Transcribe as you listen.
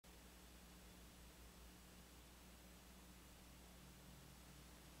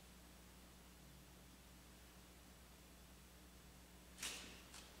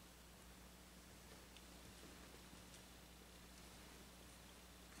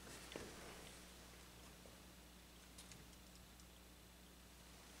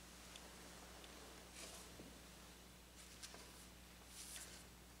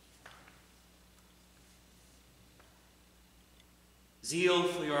Zeal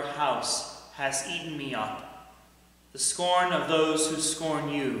for your house has eaten me up. The scorn of those who scorn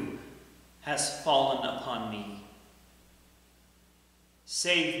you has fallen upon me.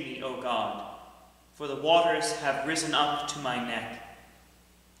 Save me, O God, for the waters have risen up to my neck.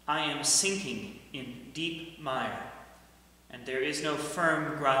 I am sinking in deep mire, and there is no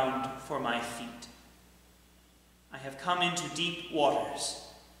firm ground for my feet. I have come into deep waters,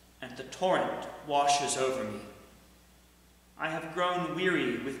 and the torrent washes over me. I have grown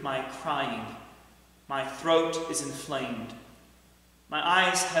weary with my crying. My throat is inflamed. My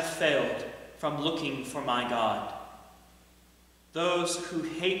eyes have failed from looking for my God. Those who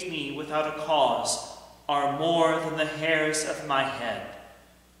hate me without a cause are more than the hairs of my head.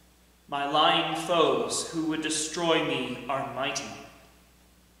 My lying foes who would destroy me are mighty.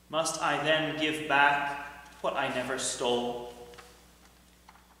 Must I then give back what I never stole?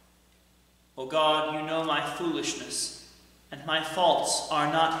 O God, you know my foolishness, and my faults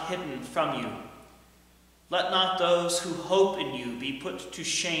are not hidden from you. Let not those who hope in you be put to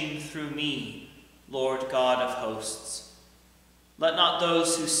shame through me, Lord God of hosts. Let not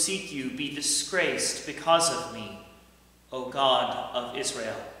those who seek you be disgraced because of me, O God of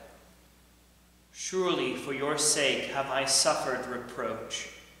Israel. Surely for your sake have I suffered reproach,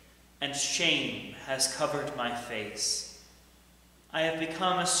 and shame has covered my face. I have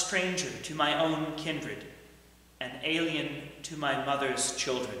become a stranger to my own kindred, an alien to my mother's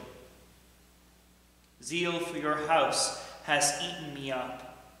children. Zeal for your house has eaten me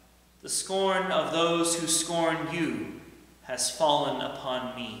up. The scorn of those who scorn you has fallen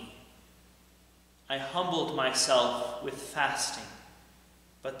upon me. I humbled myself with fasting,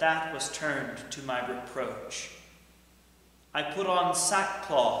 but that was turned to my reproach. I put on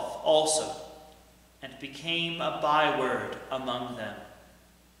sackcloth also, and became a byword among them.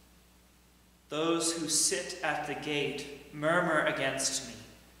 Those who sit at the gate murmur against me,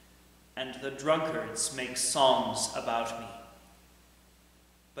 and the drunkards make songs about me.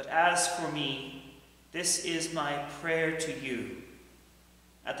 But as for me, this is my prayer to you.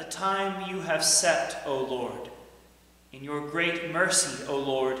 At the time you have set, O Lord, in your great mercy, O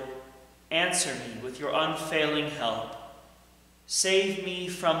Lord, answer me with your unfailing help. Save me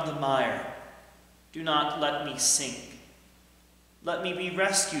from the mire. Do not let me sink. Let me be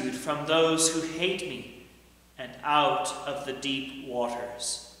rescued from those who hate me and out of the deep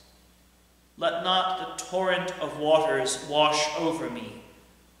waters. Let not the torrent of waters wash over me,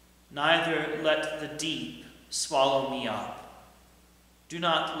 neither let the deep swallow me up. Do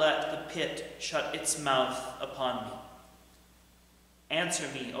not let the pit shut its mouth upon me. Answer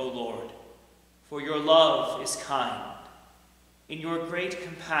me, O Lord, for your love is kind. In your great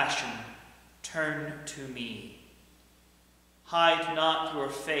compassion, turn to me. Hide not your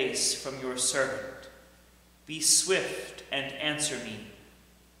face from your servant. Be swift and answer me,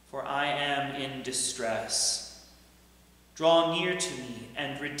 for I am in distress. Draw near to me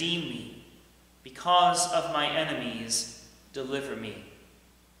and redeem me. Because of my enemies, deliver me.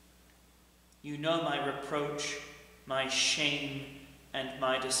 You know my reproach, my shame, and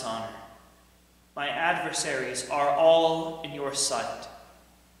my dishonor. My adversaries are all in your sight.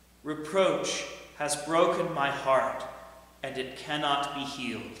 Reproach has broken my heart, and it cannot be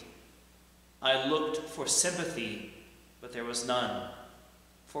healed. I looked for sympathy, but there was none.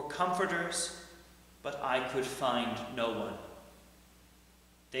 For comforters, but I could find no one.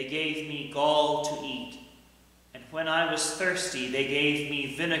 They gave me gall to eat, and when I was thirsty, they gave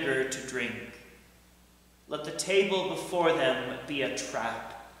me vinegar to drink. Let the table before them be a trap,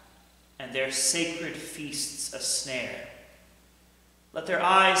 and their sacred feasts a snare. Let their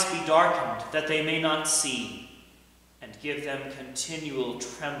eyes be darkened, that they may not see, and give them continual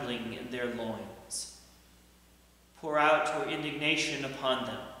trembling in their loins. Pour out your indignation upon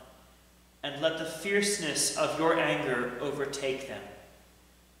them, and let the fierceness of your anger overtake them.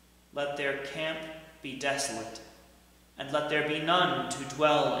 Let their camp be desolate, and let there be none to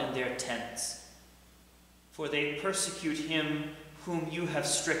dwell in their tents. For they persecute him whom you have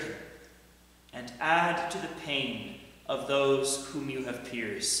stricken, and add to the pain of those whom you have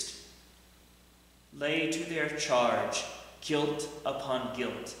pierced. Lay to their charge guilt upon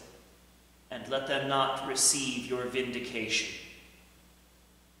guilt, and let them not receive your vindication.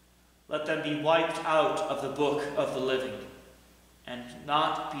 Let them be wiped out of the book of the living, and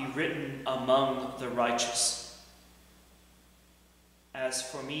not be written among the righteous. As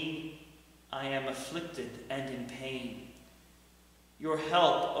for me, I am afflicted and in pain. Your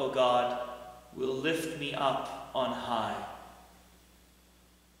help, O God, will lift me up on high.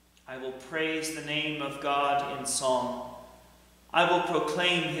 I will praise the name of God in song. I will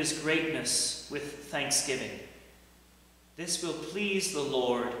proclaim his greatness with thanksgiving. This will please the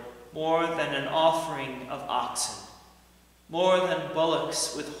Lord more than an offering of oxen, more than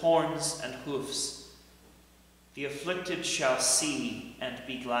bullocks with horns and hoofs. The afflicted shall see and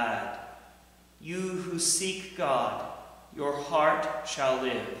be glad. You who seek God, your heart shall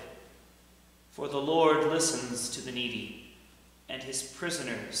live. For the Lord listens to the needy, and his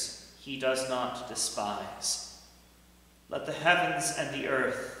prisoners he does not despise. Let the heavens and the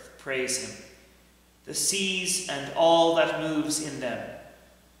earth praise him, the seas and all that moves in them.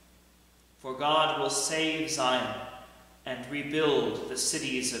 For God will save Zion and rebuild the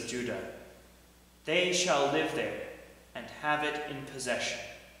cities of Judah. They shall live there and have it in possession.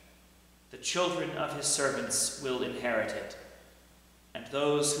 The children of his servants will inherit it, and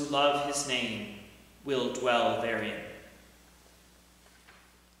those who love his name will dwell therein.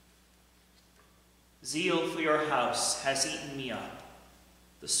 Zeal for your house has eaten me up.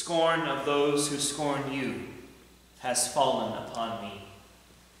 The scorn of those who scorn you has fallen upon me.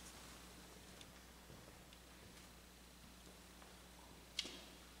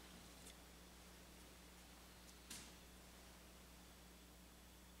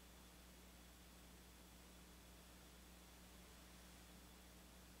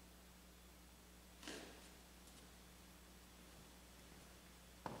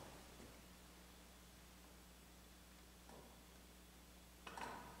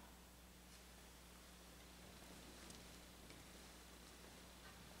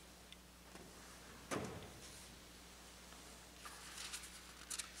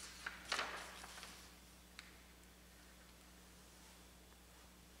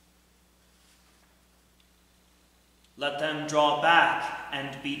 Let them draw back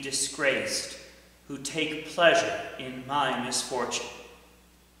and be disgraced, who take pleasure in my misfortune.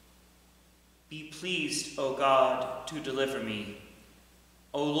 Be pleased, O God, to deliver me.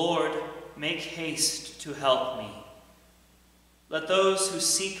 O Lord, make haste to help me. Let those who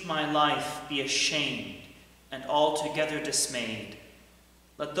seek my life be ashamed and altogether dismayed.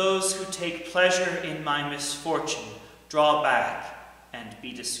 Let those who take pleasure in my misfortune draw back and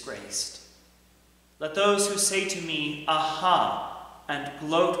be disgraced. Let those who say to me, "Aha," and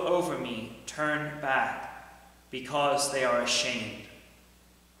gloat over me turn back, because they are ashamed.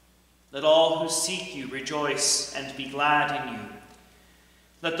 Let all who seek you rejoice and be glad in you.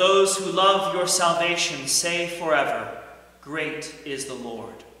 Let those who love your salvation say forever, "Great is the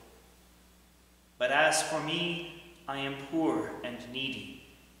Lord." But as for me, I am poor and needy.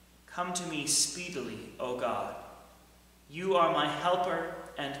 Come to me speedily, O God. You are my helper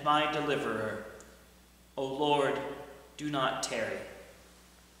and my deliverer. O Lord, do not tarry.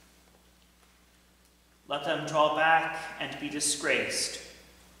 Let them draw back and be disgraced,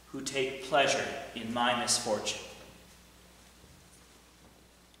 who take pleasure in my misfortune.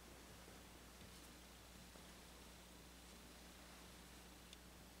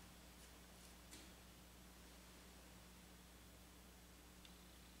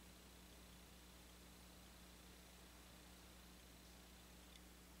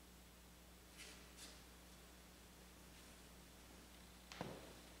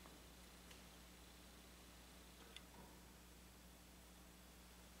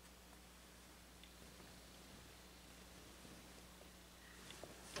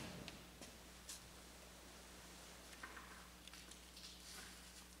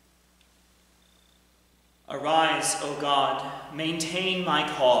 Arise, O God, maintain my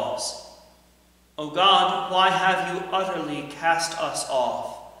cause. O God, why have you utterly cast us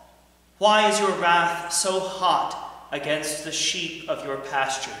off? Why is your wrath so hot against the sheep of your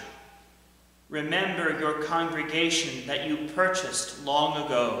pasture? Remember your congregation that you purchased long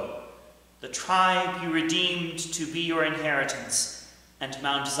ago, the tribe you redeemed to be your inheritance, and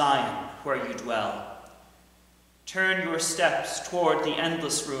Mount Zion where you dwell. Turn your steps toward the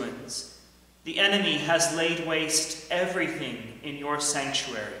endless ruins. The enemy has laid waste everything in your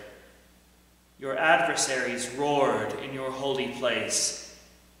sanctuary. Your adversaries roared in your holy place.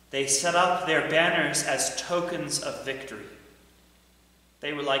 They set up their banners as tokens of victory.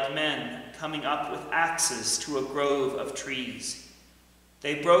 They were like men coming up with axes to a grove of trees.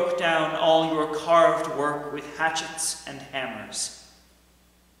 They broke down all your carved work with hatchets and hammers.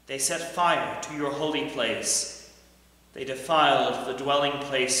 They set fire to your holy place. They defiled the dwelling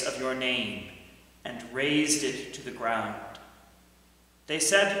place of your name and razed it to the ground. They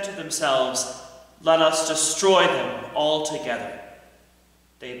said to themselves, "Let us destroy them altogether."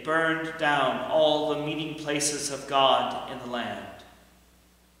 They burned down all the meeting places of God in the land.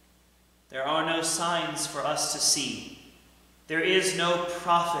 There are no signs for us to see. There is no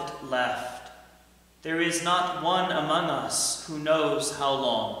prophet left. There is not one among us who knows how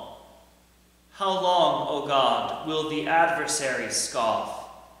long. How long, O God, will the adversary scoff?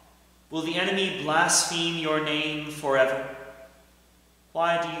 Will the enemy blaspheme your name forever?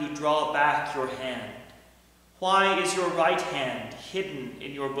 Why do you draw back your hand? Why is your right hand hidden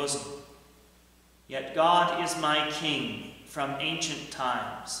in your bosom? Yet God is my King from ancient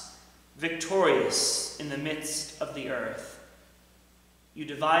times, victorious in the midst of the earth. You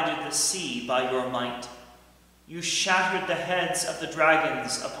divided the sea by your might. You shattered the heads of the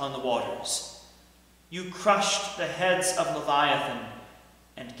dragons upon the waters. You crushed the heads of Leviathan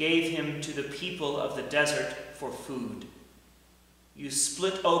and gave him to the people of the desert for food. You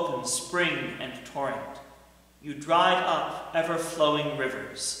split open spring and torrent. You dried up ever-flowing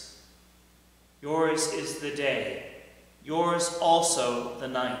rivers. Yours is the day, yours also the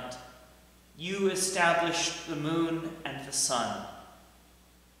night. You established the moon and the sun.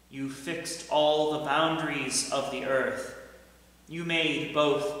 You fixed all the boundaries of the earth. You made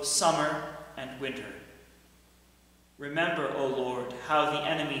both summer and winter. Remember, O Lord, how the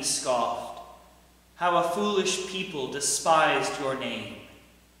enemy scoffed, how a foolish people despised your name.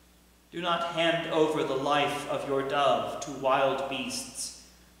 Do not hand over the life of your dove to wild beasts.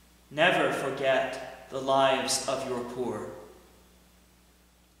 Never forget the lives of your poor.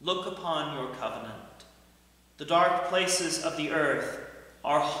 Look upon your covenant. The dark places of the earth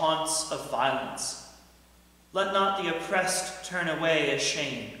are haunts of violence. Let not the oppressed turn away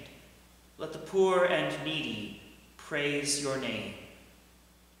ashamed. Let the poor and needy praise your name.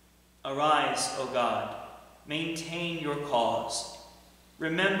 Arise, O God, maintain your cause.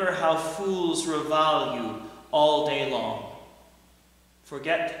 Remember how fools revile you all day long.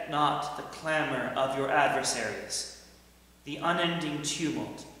 Forget not the clamor of your adversaries, the unending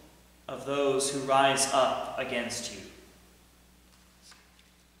tumult of those who rise up against you.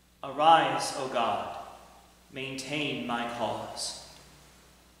 Arise, O God, maintain my cause.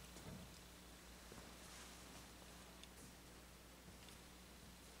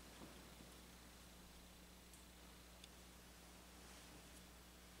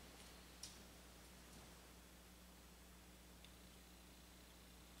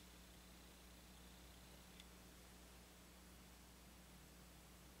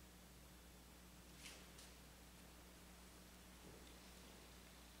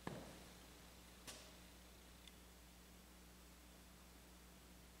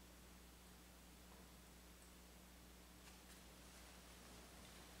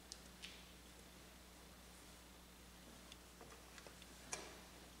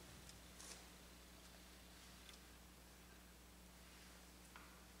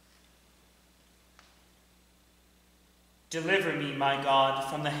 Deliver me, my God,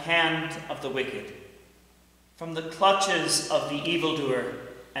 from the hand of the wicked, from the clutches of the evildoer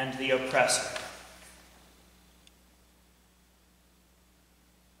and the oppressor.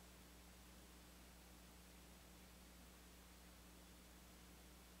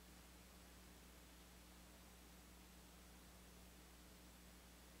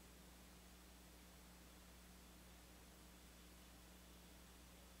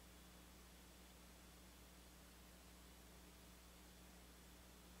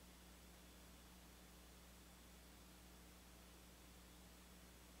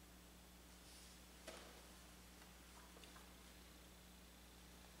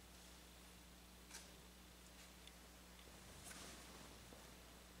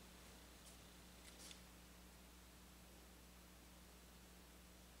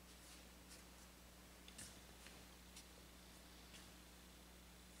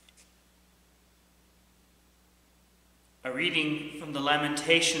 A reading from the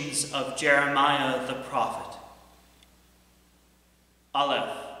Lamentations of Jeremiah the prophet.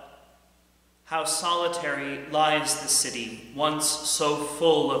 Aleph. How solitary lies the city, once so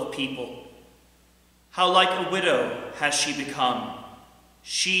full of people. How like a widow has she become,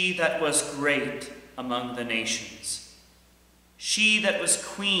 she that was great among the nations. She that was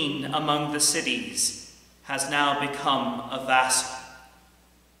queen among the cities has now become a vassal.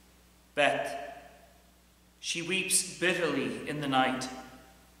 Bet. She weeps bitterly in the night.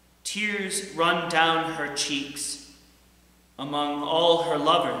 Tears run down her cheeks. Among all her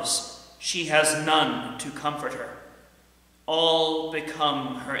lovers, she has none to comfort her. All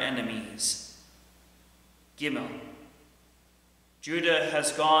become her enemies. Gimel. Judah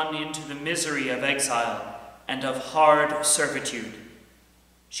has gone into the misery of exile and of hard servitude.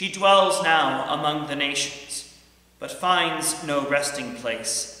 She dwells now among the nations, but finds no resting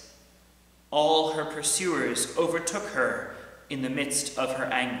place. All her pursuers overtook her in the midst of her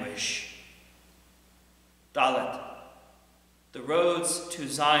anguish. Dalet. The roads to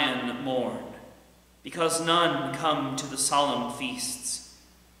Zion mourn, because none come to the solemn feasts.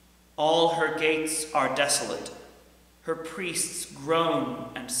 All her gates are desolate. Her priests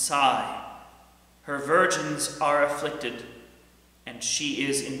groan and sigh. Her virgins are afflicted, and she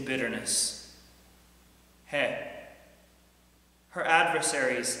is in bitterness. Her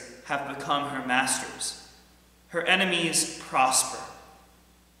adversaries have become her masters. Her enemies prosper,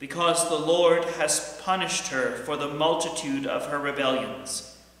 because the Lord has punished her for the multitude of her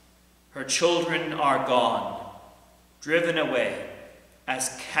rebellions. Her children are gone, driven away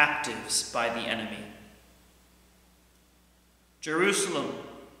as captives by the enemy. Jerusalem,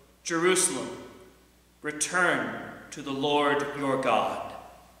 Jerusalem, return to the Lord your God.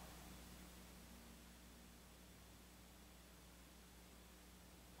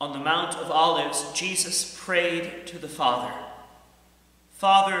 On the Mount of Olives, Jesus prayed to the Father,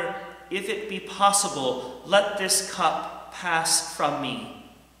 "Father, if it be possible, let this cup pass from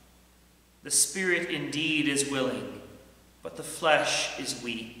me. The spirit indeed is willing, but the flesh is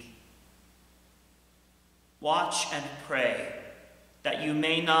weak. Watch and pray, that you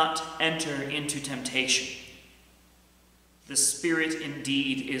may not enter into temptation. The spirit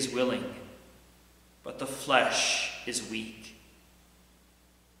indeed is willing, but the flesh is weak."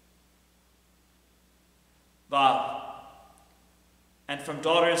 Vav. And from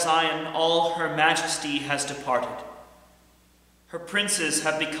daughter Zion all her majesty has departed. Her princes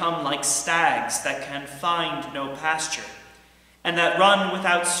have become like stags that can find no pasture, and that run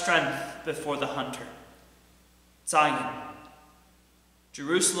without strength before the hunter. Zion.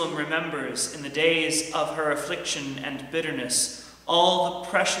 Jerusalem remembers in the days of her affliction and bitterness all the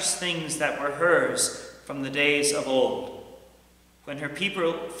precious things that were hers from the days of old, when her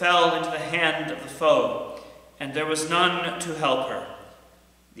people fell into the hand of the foe, and there was none to help her.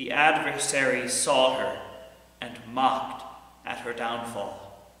 The adversary saw her and mocked at her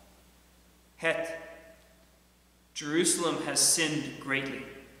downfall. Het. Jerusalem has sinned greatly.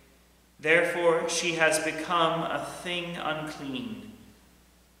 Therefore she has become a thing unclean.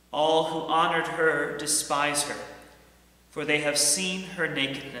 All who honored her despise her, for they have seen her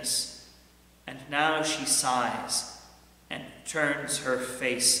nakedness, and now she sighs and turns her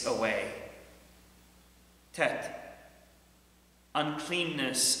face away. Tet.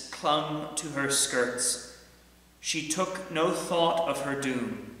 Uncleanness clung to her skirts. She took no thought of her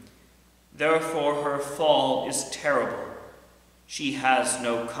doom. Therefore her fall is terrible. She has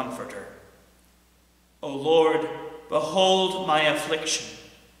no comforter. O Lord, behold my affliction,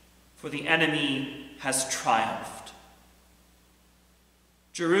 for the enemy has triumphed.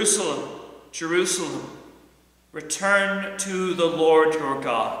 Jerusalem, Jerusalem, return to the Lord your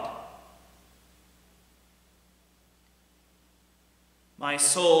God. My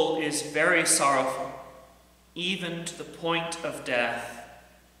soul is very sorrowful, even to the point of death.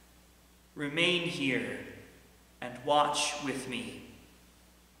 Remain here and watch with me.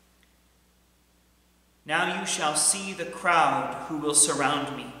 Now you shall see the crowd who will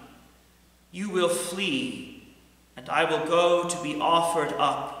surround me. You will flee, and I will go to be offered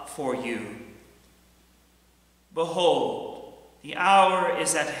up for you. Behold, the hour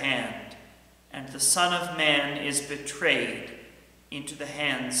is at hand, and the Son of Man is betrayed into the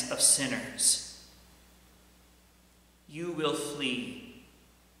hands of sinners. You will flee,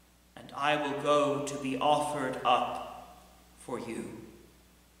 and I will go to be offered up for you.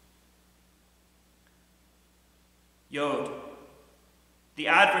 Yod. The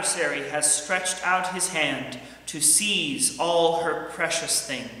adversary has stretched out his hand to seize all her precious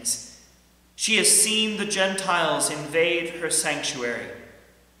things. She has seen the Gentiles invade her sanctuary,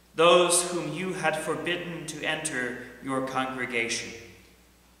 those whom you had forbidden to enter your congregation.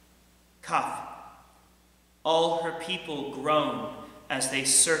 Kaf. All her people groan as they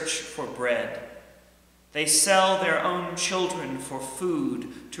search for bread. They sell their own children for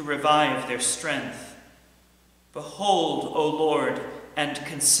food to revive their strength. Behold, O Lord, and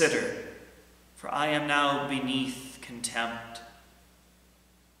consider, for I am now beneath contempt.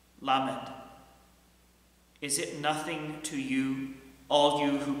 Lamed. Is it nothing to you, all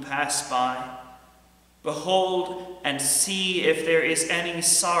you who pass by? Behold and see if there is any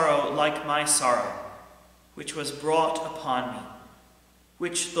sorrow like my sorrow, which was brought upon me,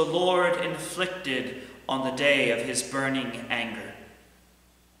 which the Lord inflicted on the day of his burning anger.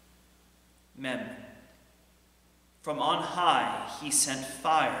 Mem. From on high he sent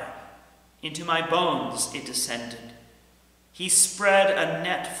fire. Into my bones it descended. He spread a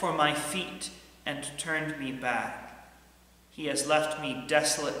net for my feet and turned me back. He has left me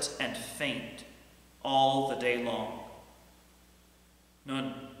desolate and faint all the day long.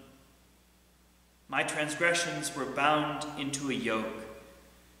 Nun. My transgressions were bound into a yoke.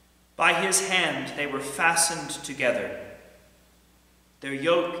 By his hand they were fastened together. Their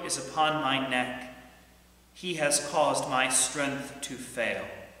yoke is upon my neck. He has caused my strength to fail.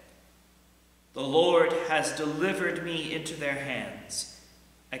 The Lord has delivered me into their hands,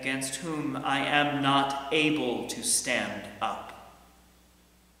 against whom I am not able to stand up.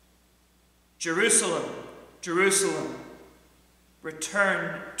 Jerusalem, Jerusalem,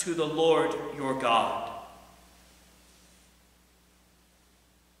 return to the Lord your God.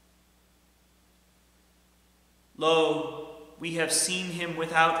 Lo, we have seen him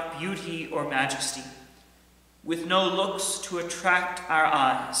without beauty or majesty, with no looks to attract our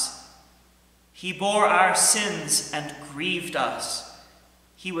eyes. He bore our sins and grieved us.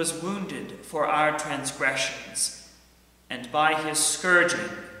 He was wounded for our transgressions, and by his scourging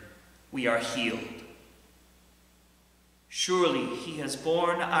we are healed. Surely he has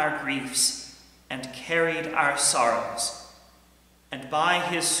borne our griefs and carried our sorrows, and by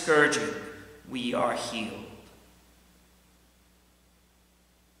his scourging we are healed.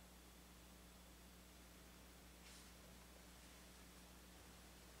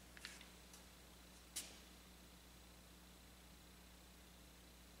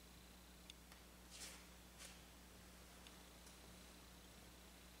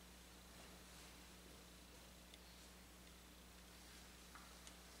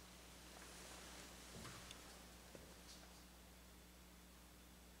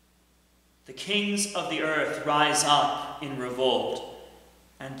 The kings of the earth rise up in revolt,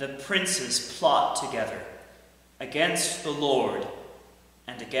 and the princes plot together against the Lord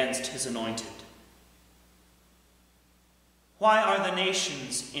and against his anointed. Why are the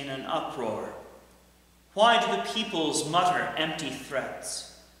nations in an uproar? Why do the peoples mutter empty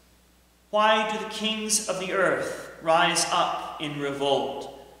threats? Why do the kings of the earth rise up in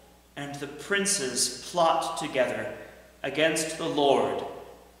revolt, and the princes plot together against the Lord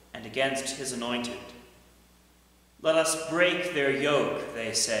and against his anointed? Let us break their yoke,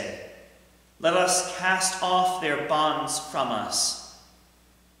 they say. Let us cast off their bonds from us.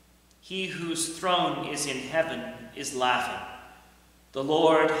 He whose throne is in heaven is laughing. The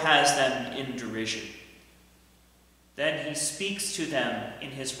Lord has them in derision. Then he speaks to them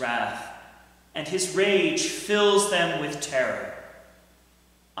in his wrath, and his rage fills them with terror.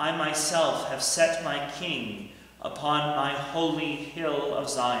 I myself have set my king upon my holy hill of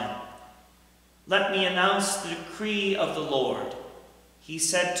Zion. Let me announce the decree of the Lord. He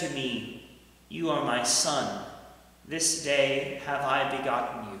said to me, "You are my son. This day have I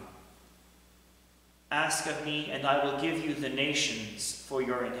begotten you. Ask of me, and I will give you the nations for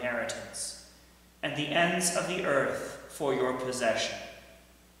your inheritance, and the ends of the earth for your possession.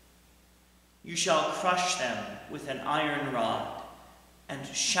 You shall crush them with an iron rod, and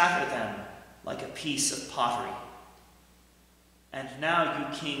shatter them like a piece of pottery. And now,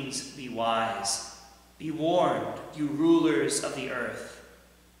 you kings, be wise. Be warned, you rulers of the earth.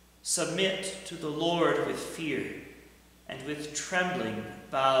 Submit to the Lord with fear, and with trembling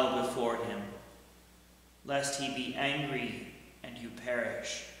bow before him, lest he be angry and you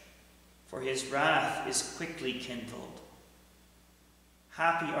perish, for his wrath is quickly kindled.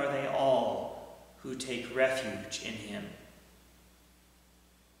 Happy are they all who take refuge in him."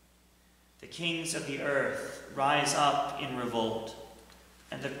 The kings of the earth rise up in revolt,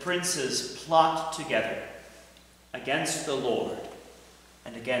 and the princes plot together against the Lord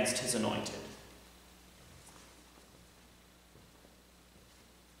and against his anointed.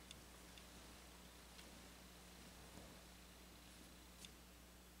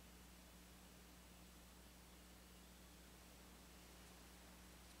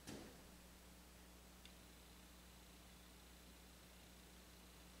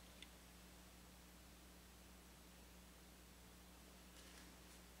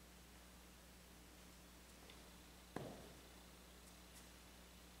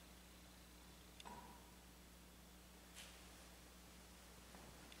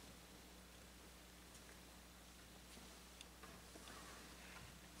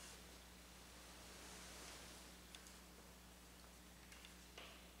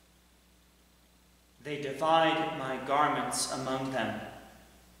 They divide my garments among them.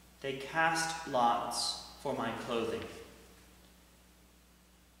 They cast lots for my clothing.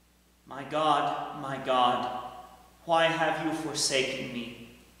 My God, why have you forsaken me,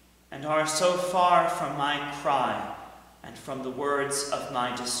 and are so far from my cry and from the words of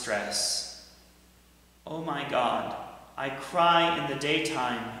my distress? O my God, I cry in the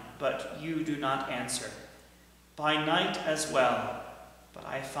daytime, but you do not answer. By night as well, but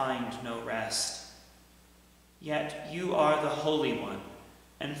I find no rest. Yet you are the Holy One,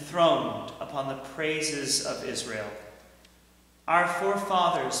 enthroned upon the praises of Israel. Our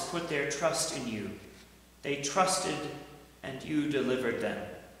forefathers put their trust in you. They trusted and you delivered them.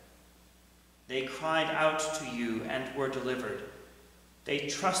 They cried out to you and were delivered. They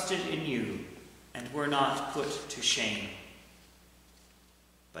trusted in you and were not put to shame.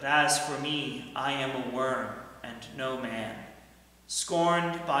 But as for me, I am a worm and no man,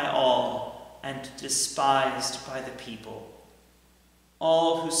 scorned by all and despised by the people.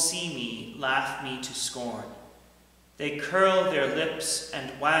 All who see me laugh me to scorn. They curl their lips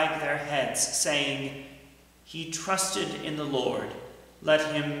and wag their heads, saying, "He trusted in the Lord.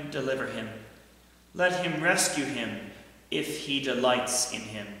 Let him deliver him. Let him rescue him if he delights in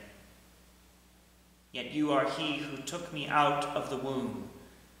him." Yet you are he who took me out of the womb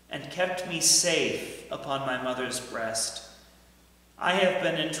and kept me safe upon my mother's breast. I have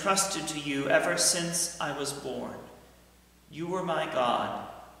been entrusted to you ever since I was born. You were my God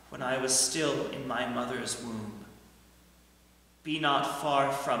when I was still in my mother's womb. Be not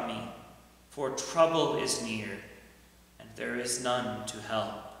far from me, for trouble is near, and there is none to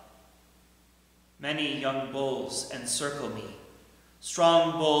help. Many young bulls encircle me.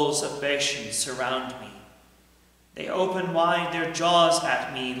 Strong bulls of Bashan surround me. They open wide their jaws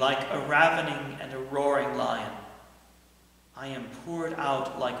at me like a ravening and a roaring lion. I am poured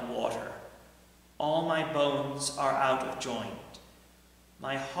out like water. All my bones are out of joint.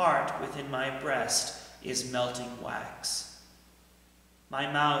 My heart within my breast is melting wax. My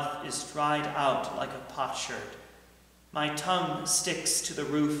mouth is dried out like a potsherd. My tongue sticks to the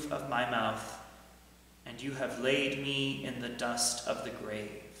roof of my mouth, and you have laid me in the dust of the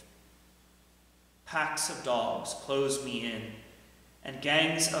grave. Packs of dogs close me in, and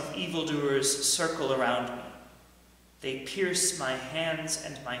gangs of evildoers circle around me. They pierce my hands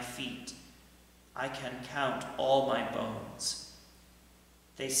and my feet. I can count all my bones.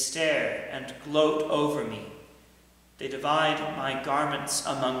 They stare and gloat over me. They divide my garments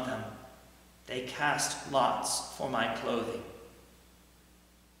among them. They cast lots for my clothing.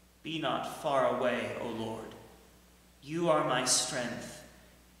 Be not far away, O Lord. You are my strength.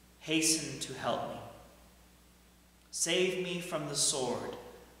 Hasten to help me. Save me from the sword,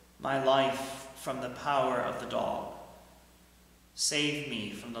 my life from the power of the dog. Save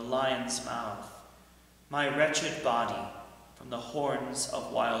me from the lion's mouth, my wretched body from the horns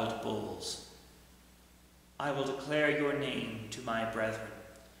of wild bulls. I will declare your name to my brethren.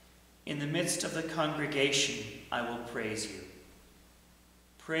 In the midst of the congregation I will praise you.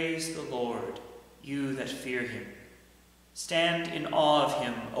 Praise the Lord, you that fear him. Stand in awe of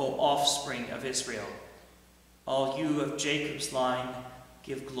him, O offspring of Israel. All you of Jacob's line,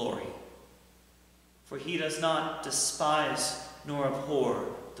 give glory. For he does not despise nor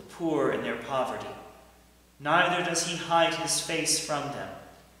abhor the poor in their poverty. Neither does he hide his face from them.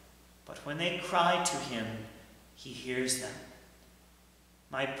 But when they cry to him, he hears them.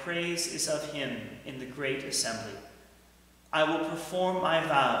 My praise is of him in the great assembly. I will perform my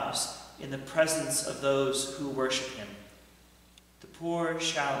vows in the presence of those who worship him. The poor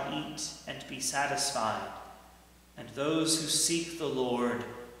shall eat and be satisfied, and those who seek the Lord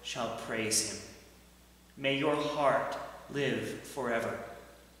shall praise him. May your heart live forever.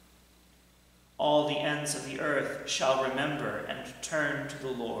 All the ends of the earth shall remember and turn to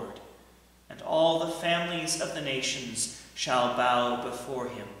the Lord, and all the families of the nations shall bow before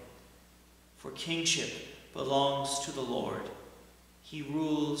him. For kingship belongs to the Lord. He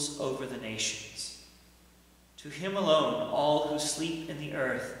rules over the nations. To him alone all who sleep in the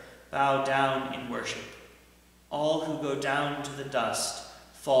earth bow down in worship. All who go down to the dust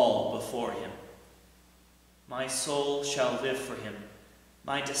fall before him. My soul shall live for him.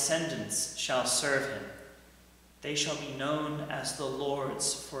 My descendants shall serve him. They shall be known as the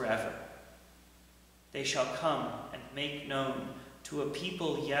Lord's forever. They shall come and make known to a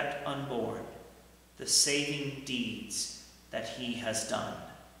people yet unborn the saving deeds that he has done.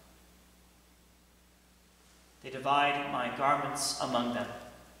 They divide my garments among them.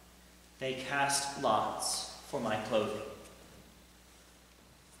 They cast lots for my clothing.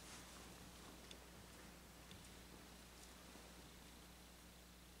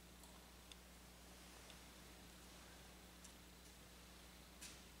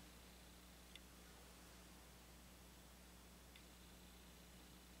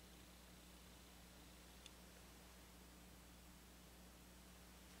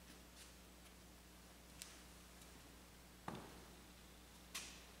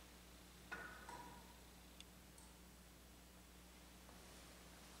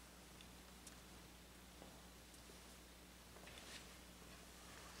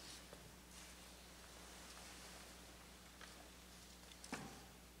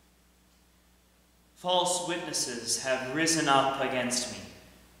 False witnesses have risen up against me,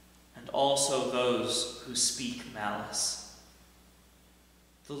 and also those who speak malice.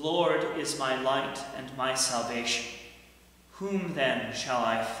 The Lord is my light and my salvation. Whom then shall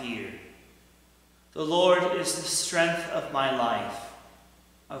I fear? The Lord is the strength of my life.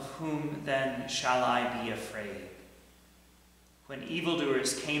 Of whom then shall I be afraid? When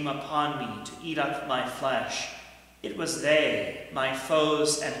evildoers came upon me to eat up my flesh, it was they, my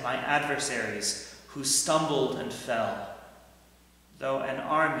foes and my adversaries, who stumbled and fell. Though an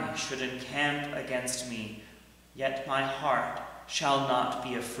army should encamp against me, yet my heart shall not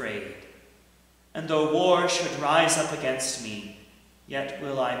be afraid. And though war should rise up against me, yet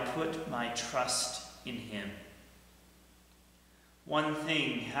will I put my trust in him. One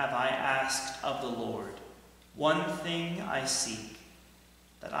thing have I asked of the Lord, one thing I seek,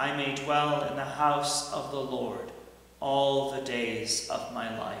 that I may dwell in the house of the Lord all the days of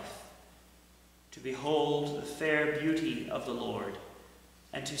my life, to behold the fair beauty of the Lord,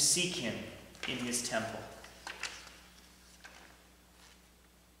 and to seek him in his temple.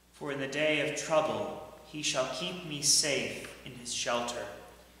 For in the day of trouble he shall keep me safe in his shelter.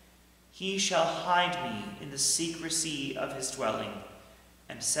 He shall hide me in the secrecy of his dwelling,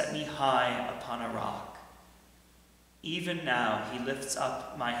 and set me high upon a rock. Even now he lifts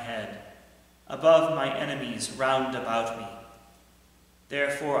up my head above my enemies round about me.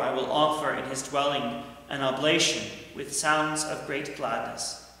 Therefore I will offer in his dwelling an oblation with sounds of great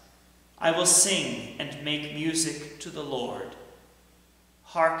gladness. I will sing and make music to the Lord.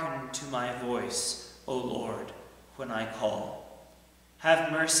 Hearken to my voice, O Lord, when I call. Have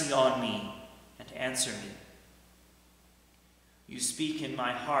mercy on me and answer me. You speak in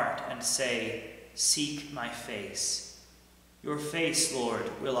my heart and say, seek my face. Your face, Lord,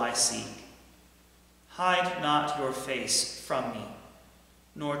 will I seek. Hide not your face from me,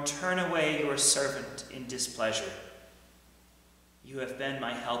 nor turn away your servant in displeasure. You have been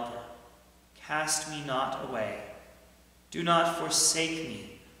my helper. Cast me not away. Do not forsake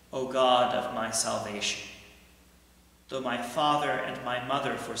me, O God of my salvation. Though my father and my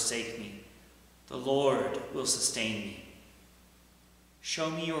mother forsake me, the Lord will sustain me. Show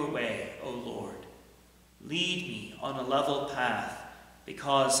me your way, O Lord. Lead me on a level path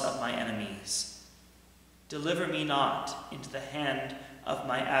because of my enemies. Deliver me not into the hand of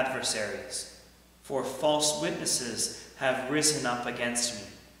my adversaries, for false witnesses have risen up against me,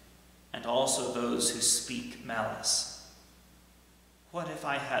 and also those who speak malice. What if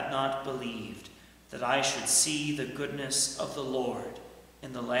I had not believed that I should see the goodness of the Lord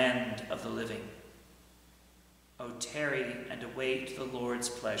in the land of the living? O tarry and await the Lord's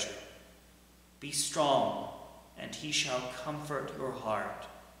pleasure. Be strong, and he shall comfort your heart.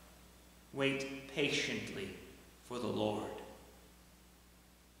 Wait patiently for the Lord.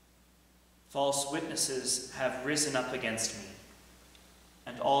 False witnesses have risen up against me,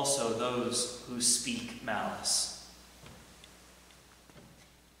 and also those who speak malice.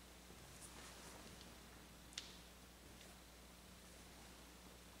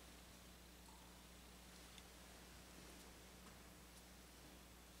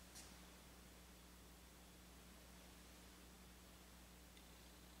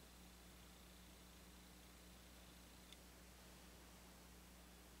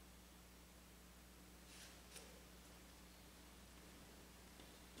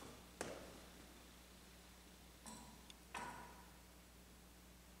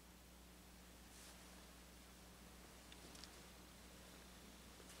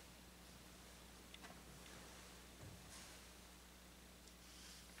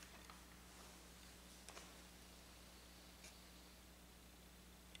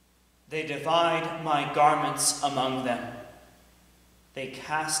 They divide my garments among them. They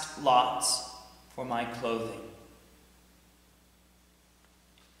cast lots for my clothing.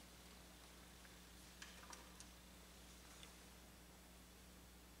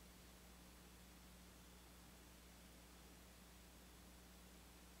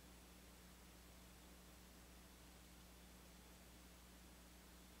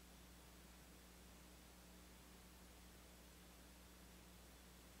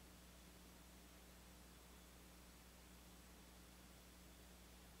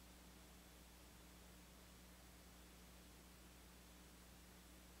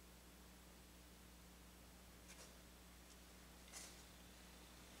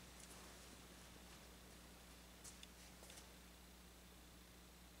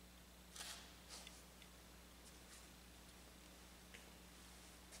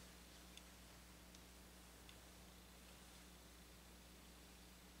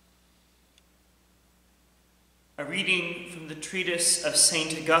 A reading from the treatise of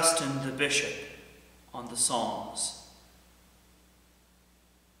St. Augustine the Bishop on the Psalms.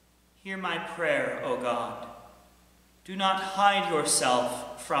 Hear my prayer, O God. Do not hide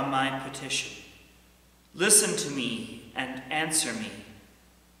yourself from my petition. Listen to me and answer me.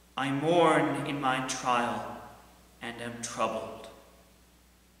 I mourn in my trial and am troubled.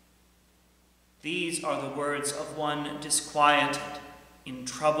 These are the words of one disquieted, in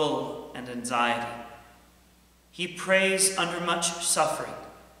trouble and anxiety. He prays under much suffering,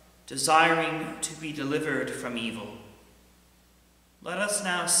 desiring to be delivered from evil. Let us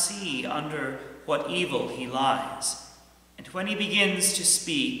now see under what evil he lies, and when he begins to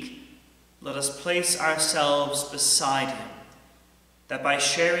speak, let us place ourselves beside him, that by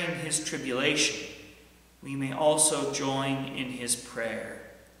sharing his tribulation, we may also join in his prayer.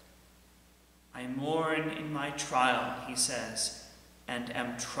 I mourn in my trial, he says, and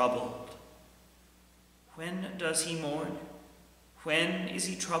am troubled. When does he mourn? When is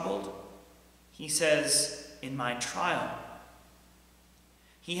he troubled? He says, in my trial.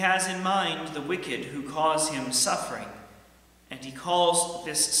 He has in mind the wicked who cause him suffering, and he calls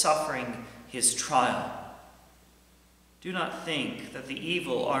this suffering his trial. Do not think that the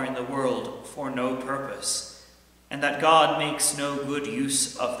evil are in the world for no purpose, and that God makes no good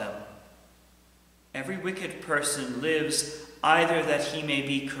use of them. Every wicked person lives either that he may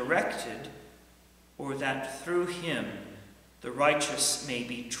be corrected, or that through him the righteous may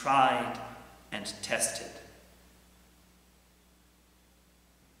be tried and tested.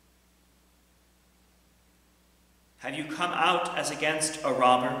 Have you come out as against a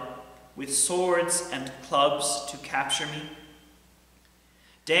robber, with swords and clubs to capture me?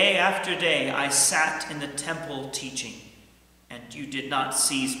 Day after day I sat in the temple teaching, and you did not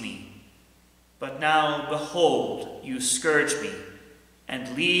seize me. But now, behold, you scourge me,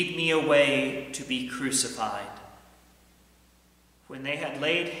 and lead me away to be crucified. When they had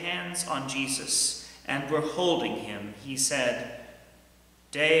laid hands on Jesus and were holding him, he said,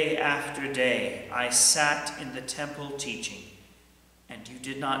 Day after day I sat in the temple teaching, and you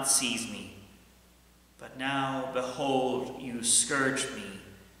did not seize me. But now, behold, you scourge me,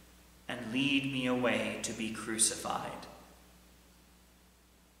 and lead me away to be crucified.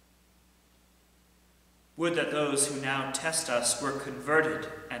 Would that those who now test us were converted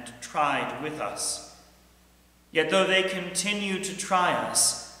and tried with us. Yet though they continue to try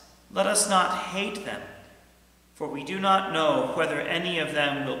us, let us not hate them, for we do not know whether any of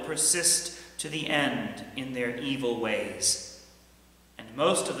them will persist to the end in their evil ways. And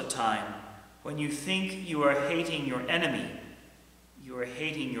most of the time, when you think you are hating your enemy, you are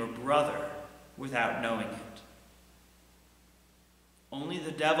hating your brother without knowing it. Only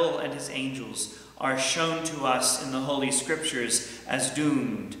the devil and his angels are shown to us in the Holy Scriptures as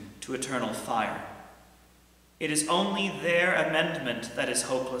doomed to eternal fire. It is only their amendment that is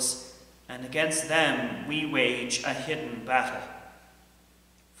hopeless, and against them we wage a hidden battle.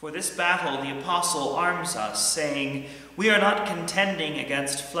 For this battle the apostle arms us, saying, We are not contending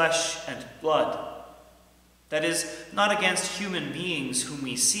against flesh and blood. That is, not against human beings whom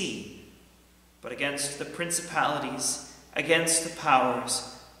we see, but against the principalities, against the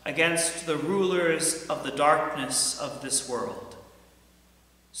powers, against the rulers of the darkness of this world.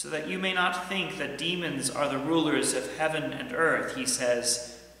 So that you may not think that demons are the rulers of heaven and earth, he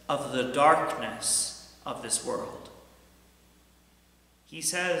says, of the darkness of this world. He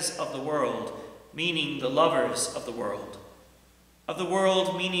says of the world, meaning the lovers of the world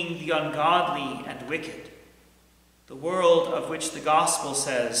meaning the ungodly and wicked, the world of which the gospel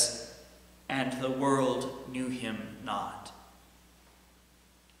says, and the world knew him not.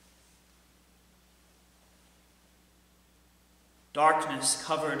 Darkness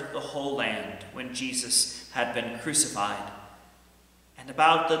covered the whole land when Jesus had been crucified. And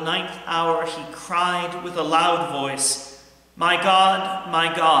about the 9th hour he cried with a loud voice, my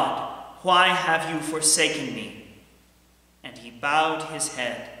God, why have you forsaken me? And he bowed his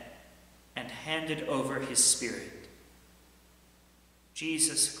head and handed over his spirit.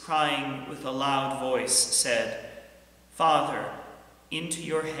 Jesus, crying with a loud voice, said, Father, into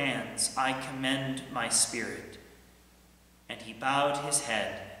your hands I commend my spirit. And he bowed his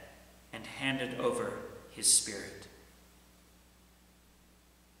head and handed over his spirit.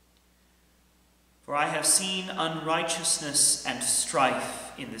 For I have seen unrighteousness and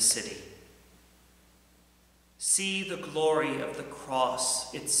strife in the city. See the glory of the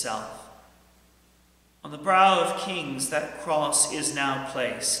cross itself. On the brow of kings that cross is now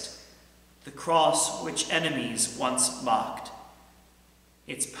placed, the cross which enemies once mocked.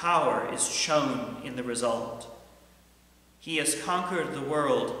 Its power is shown in the result. He has conquered the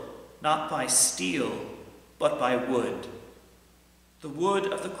world not by steel, but by wood. The wood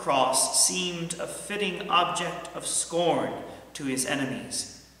of the cross seemed a fitting object of scorn to his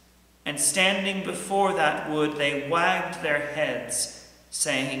enemies, And standing before that wood, they wagged their heads,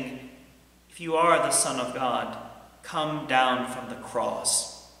 saying, "If you are the Son of God, come down from the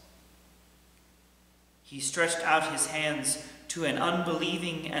cross." He stretched out his hands to an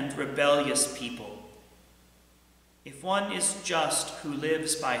unbelieving and rebellious people. If one is just who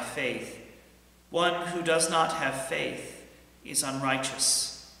lives by faith, one who does not have faith is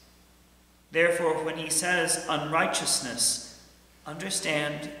unrighteous. Therefore, when he says unrighteousness,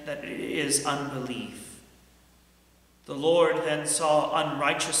 understand that it is unbelief. The Lord then saw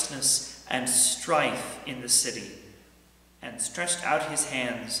unrighteousness and strife in the city, and stretched out his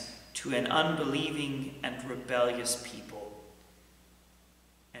hands to an unbelieving and rebellious people.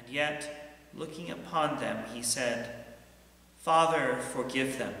 And yet, looking upon them, he said, "Father,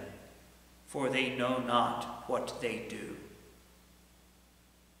 forgive them, for they know not what they do."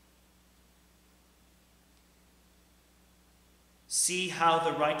 See how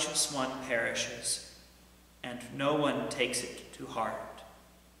the righteous one perishes, and no one takes it to heart.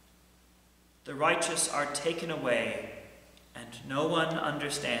 The righteous are taken away, and no one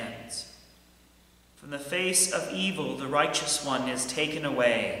understands. From the face of evil the righteous one is taken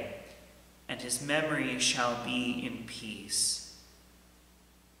away, and his memory shall be in peace.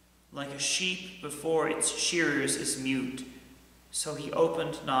 Like a sheep before its shearers is mute, so he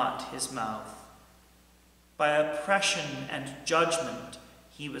opened not his mouth. By oppression and judgment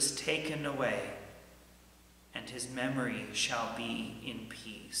he was taken away, and his memory shall be in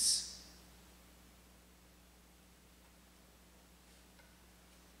peace.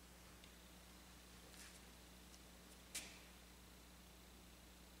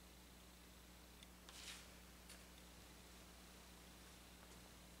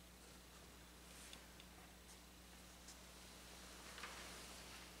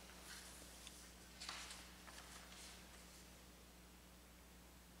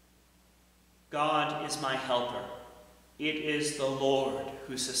 God is my helper. It is the Lord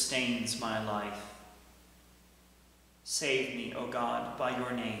who sustains my life. Save me, O God, by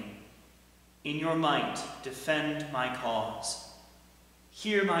your name. In your might, defend my cause.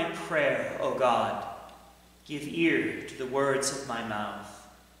 Hear my prayer, O God. Give ear to the words of my mouth.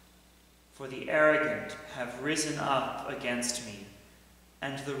 For the arrogant have risen up against me,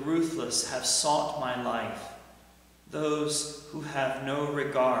 and the ruthless have sought my life, those who have no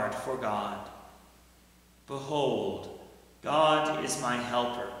regard for God. Behold, God is my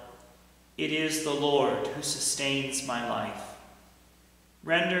helper. It is the Lord who sustains my life.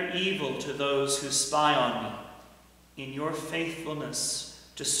 Render evil to those who spy on me. In your faithfulness,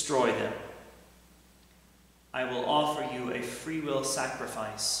 destroy them. I will offer you a freewill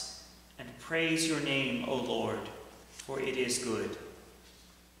sacrifice and praise your name, O Lord, for it is good.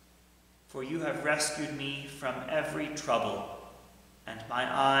 For you have rescued me from every trouble, and my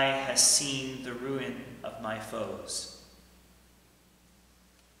eye has seen the ruin of my foes.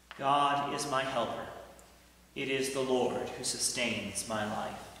 God is my helper. It is the Lord who sustains my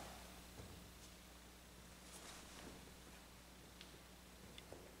life.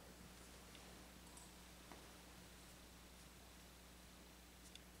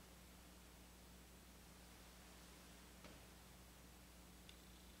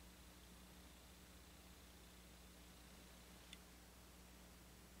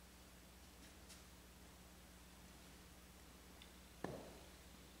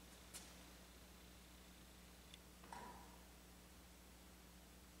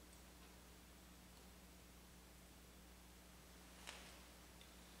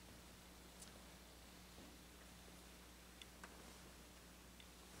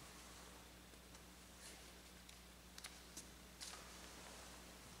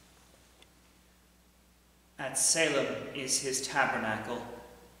 At Salem is his tabernacle,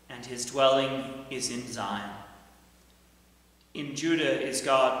 and his dwelling is in Zion. In Judah is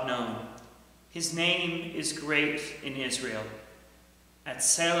God known. His name is great in Israel. At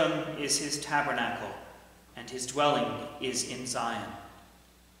Salem is his tabernacle, and his dwelling is in Zion.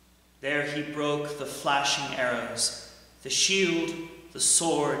 There he broke the flashing arrows, the shield, the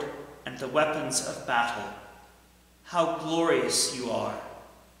sword, and the weapons of battle. How glorious you are!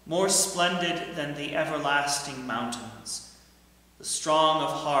 More splendid than the everlasting mountains. The strong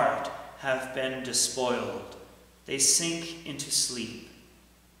of heart have been despoiled. They sink into sleep.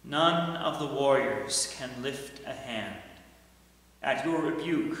 None of the warriors can lift a hand. At your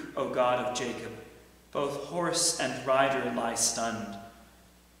rebuke, O God of Jacob, both horse and rider lie stunned.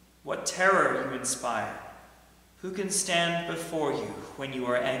 What terror you inspire! Who can stand before you when you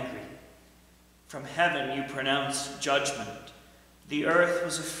are angry? From heaven you pronounced judgment. The earth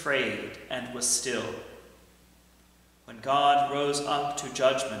was afraid and was still. When God rose up to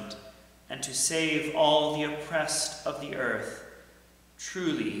judgment, and to save all the oppressed of the earth.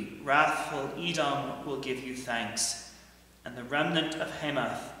 Truly, wrathful Edom will give you thanks, and the remnant of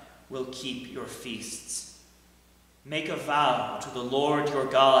Hamath will keep your feasts. Make a vow to the Lord your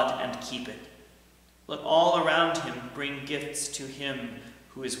God and keep it. Let all around him bring gifts to him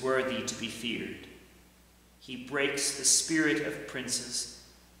who is worthy to be feared. He breaks the spirit of princes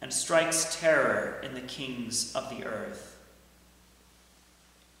and strikes terror in the kings of the earth.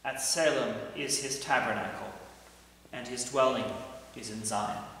 At Salem is his tabernacle, and his dwelling is in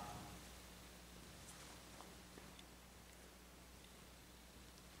Zion.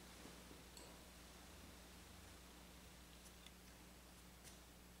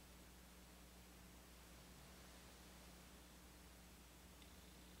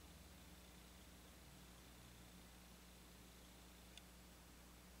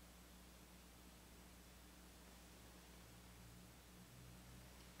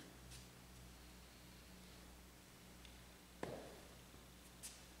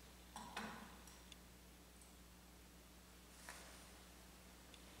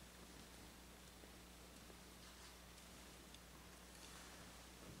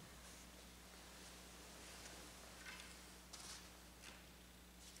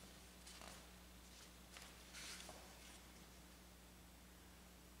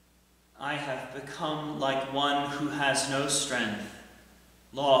 I have become like one who has no strength,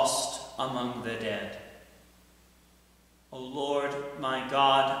 lost among the dead. O Lord, my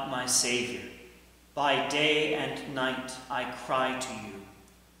God, my Savior, by day and night I cry to you.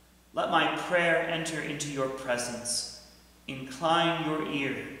 Let my prayer enter into your presence. Incline your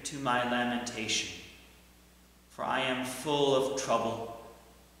ear to my lamentation. For I am full of trouble.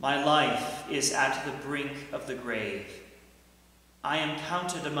 My life is at the brink of the grave. I am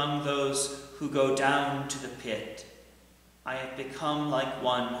counted among those who go down to the pit. I have become like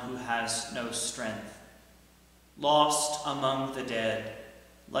one who has no strength, lost among the dead,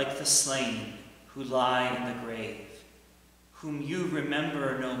 like the slain who lie in the grave, whom you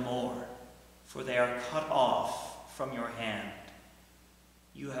remember no more, for they are cut off from your hand.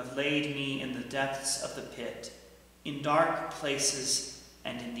 You have laid me in the depths of the pit, in dark places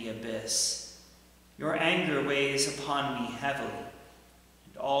and in the abyss. Your anger weighs upon me heavily,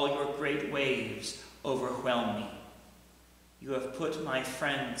 and all your great waves overwhelm me. You have put my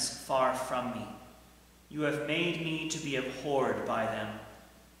friends far from me. You have made me to be abhorred by them.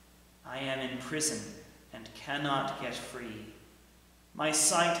 I am in prison and cannot get free. My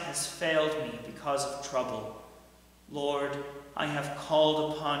sight has failed me because of trouble. Lord, I have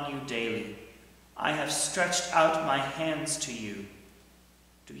called upon you daily. I have stretched out my hands to you.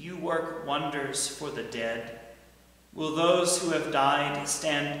 Do you work wonders for the dead? Will those who have died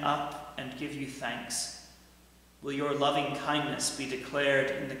stand up and give you thanks? Will your loving kindness be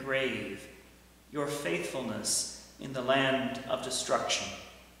declared in the grave, your faithfulness in the land of destruction?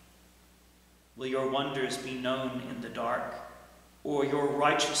 Will your wonders be known in the dark, or your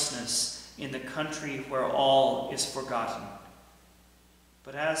righteousness in the country where all is forgotten?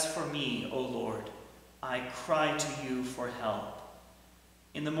 But as for me, O Lord, I cry to you for help.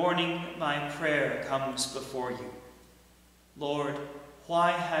 In the morning my prayer comes before you. Lord,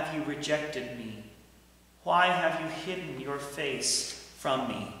 why have you rejected me? Why have you hidden your face from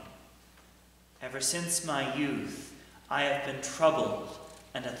me? Ever since my youth, I have been troubled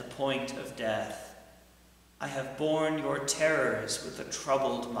and at the point of death. I have borne your terrors with a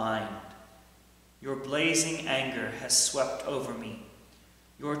troubled mind. Your blazing anger has swept over me.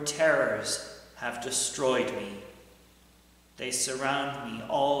 Your terrors have destroyed me. They surround me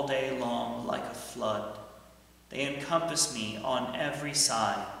all day long like a flood. They encompass me on every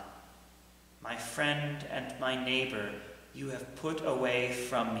side. My friend and my neighbor you have put away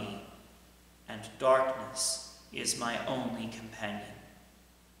from me, and darkness is my only companion.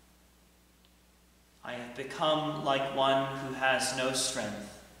 I have become like one who has no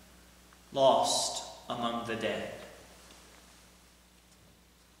strength, lost among the dead.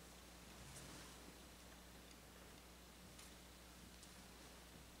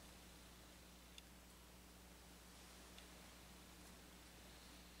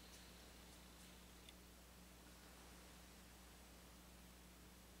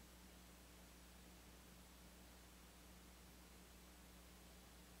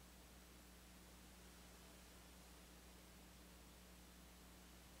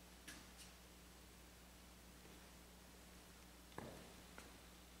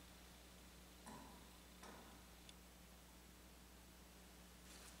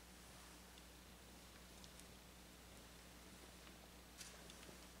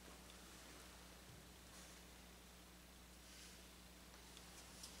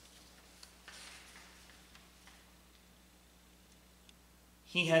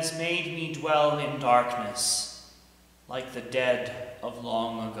 He has made me dwell in darkness, like the dead of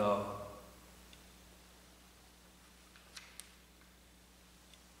long ago.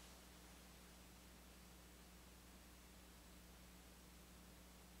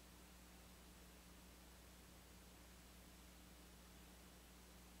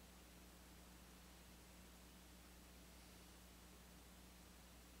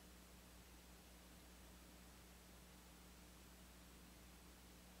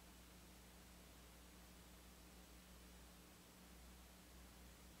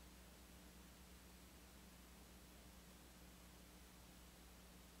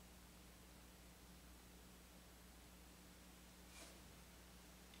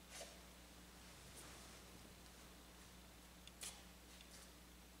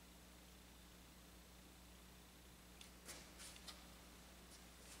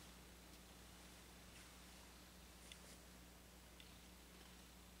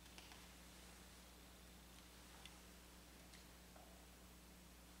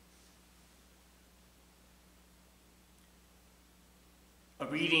 A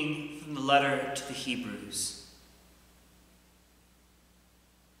reading from the letter to the Hebrews.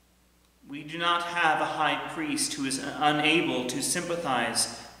 We do not have a high priest who is unable to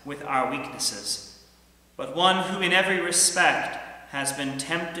sympathize with our weaknesses, but one who in every respect has been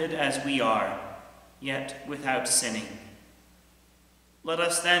tempted as we are, yet without sinning. Let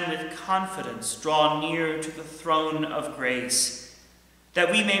us then with confidence draw near to the throne of grace,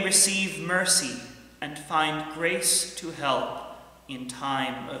 that we may receive mercy and find grace to help in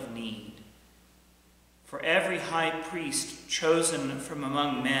time of need. For every high priest chosen from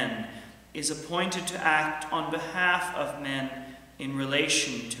among men is appointed to act on behalf of men in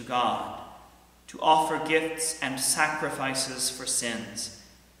relation to God, to offer gifts and sacrifices for sins.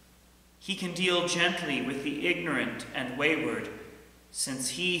 He can deal gently with the ignorant and wayward,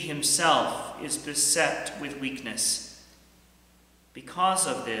 since he himself is beset with weakness. Because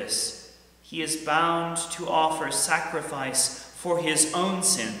of this, he is bound to offer sacrifice for his own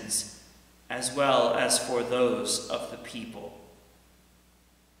sins, as well as for those of the people.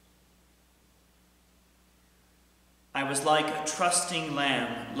 I was like a trusting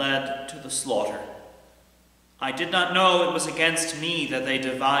lamb led to the slaughter. I did not know it was against me that they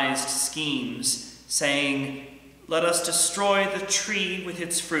devised schemes, saying, "Let us destroy the tree with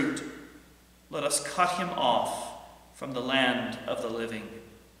its fruit. Let us cut him off from the land of the living."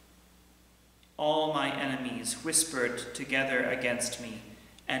 All my enemies whispered together against me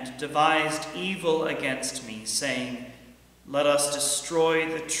and devised evil against me, saying, "Let us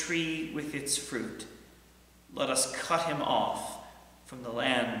destroy the tree with its fruit. Let us cut him off from the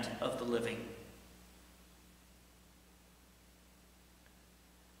land of the living."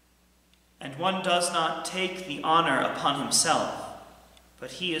 And one does not take the honor upon himself,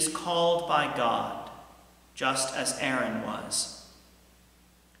 but he is called by God, just as Aaron was.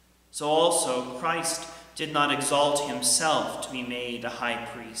 So also Christ did not exalt himself to be made a high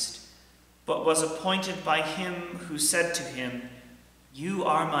priest, but was appointed by him who said to him, "You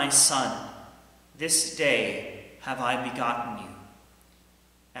are my son, this day have I begotten you."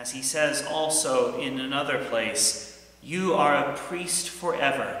 As he says also in another place, "You are a priest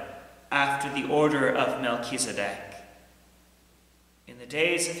forever, after the order of Melchizedek." In the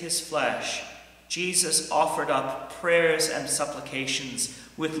days of his flesh, Jesus offered up prayers and supplications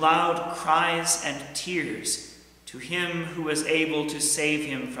with loud cries and tears to him who was able to save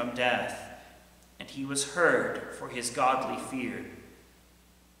him from death, and he was heard for his godly fear.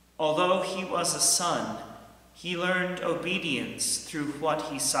 Although he was a son, he learned obedience through what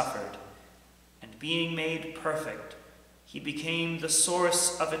he suffered, and being made perfect, he became the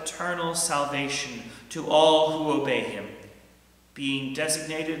source of eternal salvation to all who obey him, being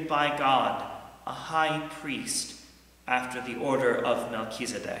designated by God a high priest after the order of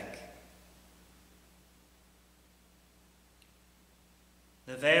Melchizedek.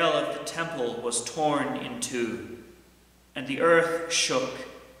 The veil of the temple was torn in two, and the earth shook,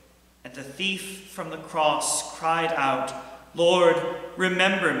 and the thief from the cross cried out, "Lord,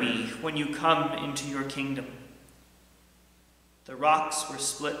 remember me when you come into your kingdom." The rocks were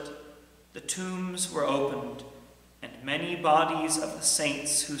split, the tombs were opened, and many bodies of the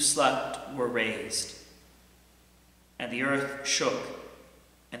saints who slept were raised. And the earth shook,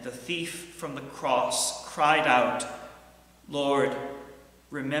 and the thief from the cross cried out, "Lord,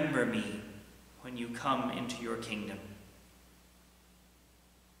 remember me when you come into your kingdom."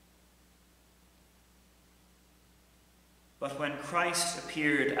 But when Christ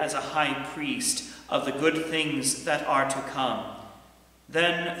appeared as a high priest of the good things that are to come,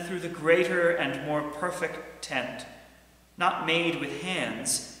 then through the greater and more perfect tent, not made with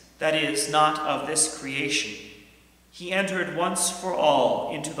hands, that is, not of this creation, he entered once for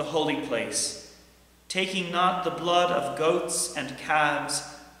all into the holy place, taking not the blood of goats and calves,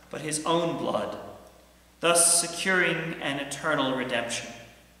 but his own blood, thus securing an eternal redemption.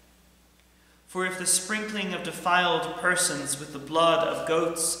 For if the sprinkling of defiled persons with the blood of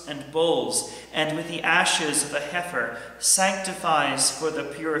goats and bulls and with the ashes of a heifer sanctifies for the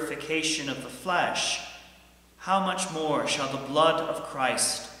purification of the flesh, how much more shall the blood of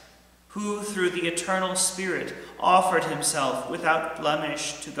Christ, who through the eternal Spirit offered himself without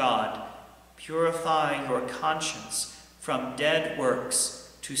blemish to God, purify your conscience from dead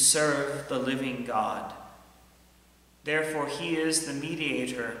works to serve the living God. Therefore he is the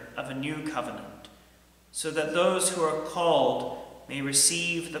mediator of a new covenant, so that those who are called may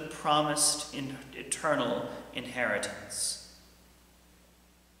receive the promised eternal inheritance.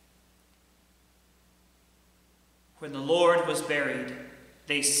 When the Lord was buried,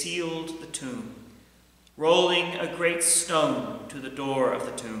 they sealed the tomb, rolling a great stone to the door of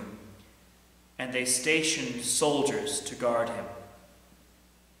the tomb, and they stationed soldiers to guard him.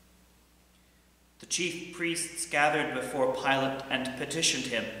 The chief priests gathered before Pilate and petitioned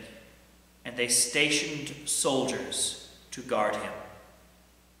him, and they stationed soldiers to guard him.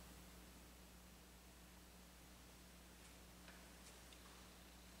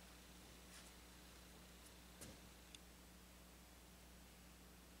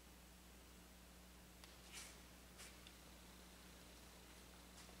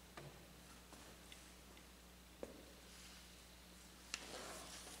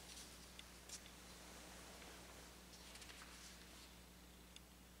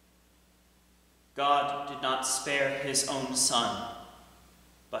 God did not spare his own Son,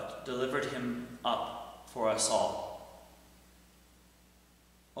 but delivered him up for us all.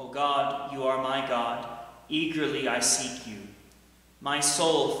 O God, you are my God. Eagerly I seek you. My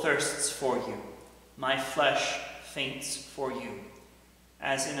soul thirsts for you. My flesh faints for you,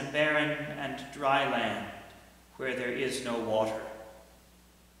 as in a barren and dry land where there is no water.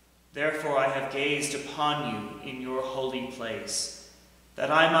 Therefore I have gazed upon you in your holy place, that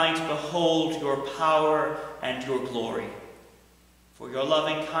I might behold your power and your glory. For your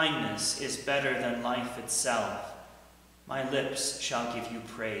loving kindness is better than life itself. My lips shall give you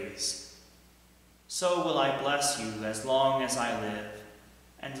praise. So will I bless you as long as I live,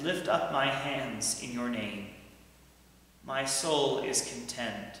 and lift up my hands in your name. My soul is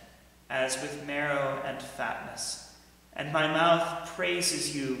content, as with marrow and fatness, and my mouth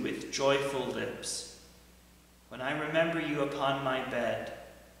praises you with joyful lips. When I remember you upon my bed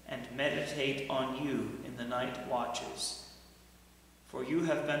and meditate on you in the night watches. For you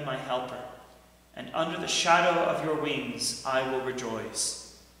have been my helper, and under the shadow of your wings I will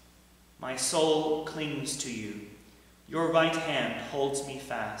rejoice. My soul clings to you. Your right hand holds me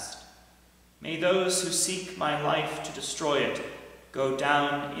fast. May those who seek my life to destroy it go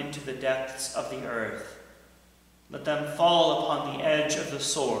down into the depths of the earth. Let them fall upon the edge of the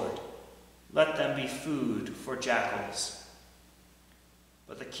sword. Let them be food for jackals.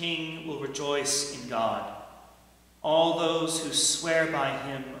 But the king will rejoice in God. All those who swear by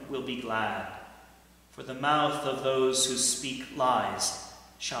him will be glad, for the mouth of those who speak lies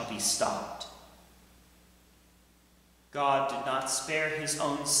shall be stopped. God did not spare his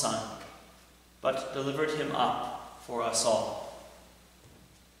own Son, but delivered him up for us all.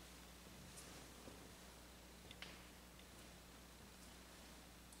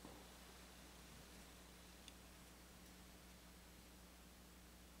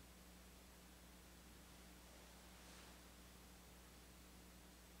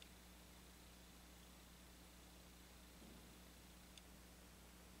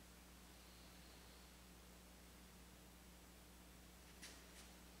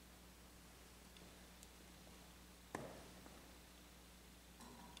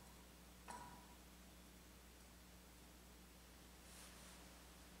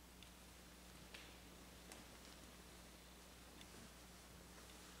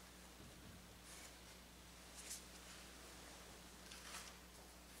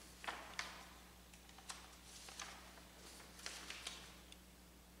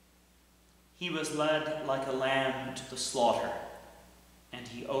 He was led like a lamb to the slaughter, and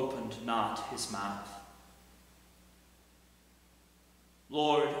he opened not his mouth.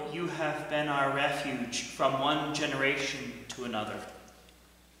 Lord, you have been our refuge from one generation to another.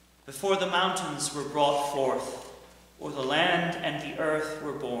 Before the mountains were brought forth, or the land and the earth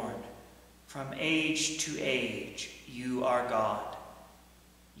were born, from age to age you are God.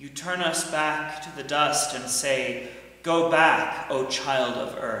 You turn us back to the dust and say, "Go back, O child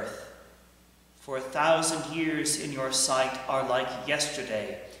of earth." For 1,000 years in your sight are like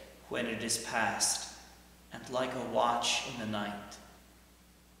yesterday when it is past, and like a watch in the night.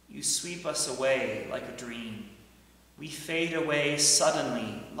 You sweep us away like a dream. We fade away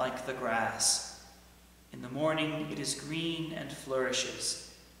suddenly like the grass. In the morning it is green and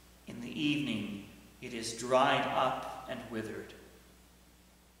flourishes. In the evening it is dried up and withered.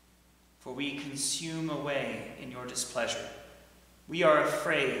 For we consume away in your displeasure. We are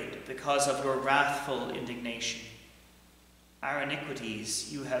afraid because of your wrathful indignation. Our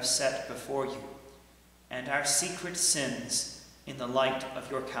iniquities you have set before you, and our secret sins in the light of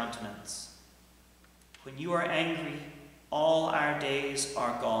your countenance. When you are angry, all our days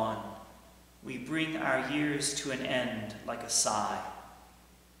are gone. We bring our years to an end like a sigh.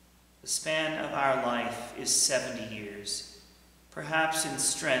 The span of our life is 70 years, perhaps in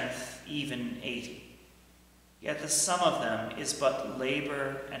strength even 80. Yet the sum of them is but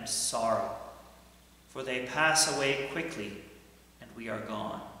labor and sorrow, for they pass away quickly, and we are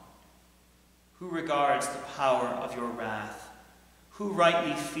gone. Who regards the power of your wrath? Who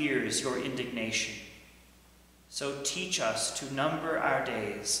rightly fears your indignation? So teach us to number our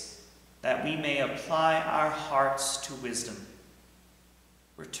days, that we may apply our hearts to wisdom.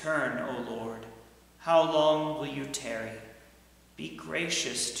 Return, O Lord. How long will you tarry? Be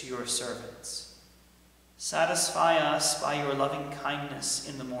gracious to your servants. Satisfy us by your loving kindness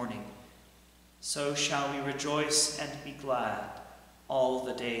in the morning. So shall we rejoice and be glad all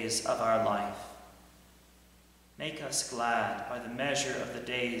the days of our life. Make us glad by the measure of the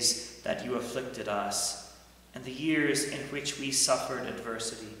days that you afflicted us, and the years in which we suffered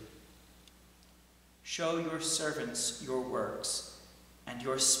adversity. Show your servants your works, and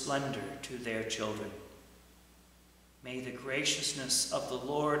your splendor to their children. May the graciousness of the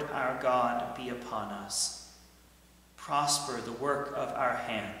Lord our God be upon us. Prosper the work of our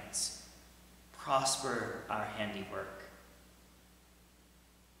hands. Prosper our handiwork.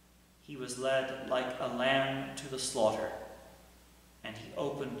 He was led like a lamb to the slaughter, and he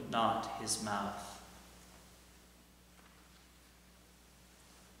opened not his mouth.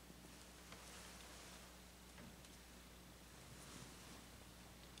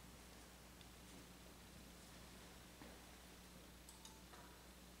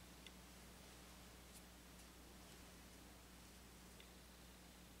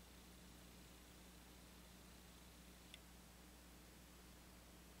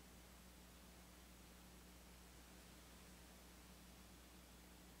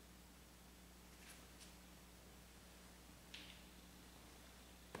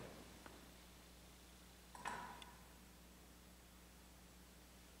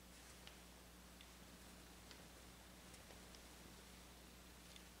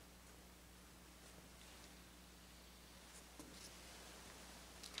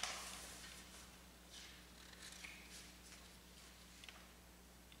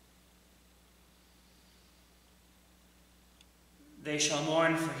 They shall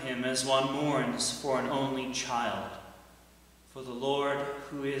mourn for him as one mourns for an only child. For the Lord,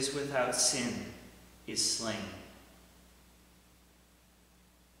 who is without sin, is slain.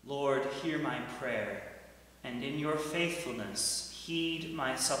 Lord, hear my prayer, and in your faithfulness heed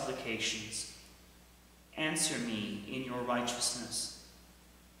my supplications. Answer me in your righteousness.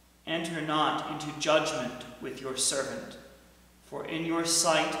 Enter not into judgment with your servant, for in your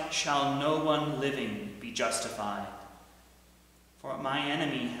sight shall no one living be justified. For my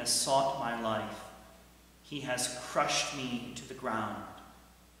enemy has sought my life. He has crushed me to the ground.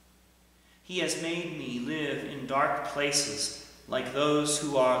 He has made me live in dark places like those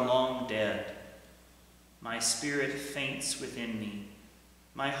who are long dead. My spirit faints within me.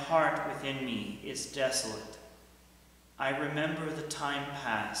 My heart within me is desolate. I remember the time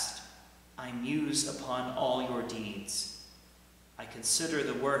past. I muse upon all your deeds. I consider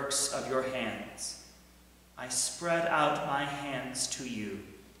the works of your hands. I spread out my hands to you.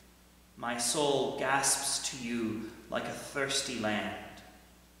 My soul gasps to you like a thirsty land.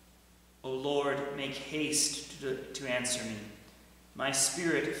 O Lord, make haste to answer me. My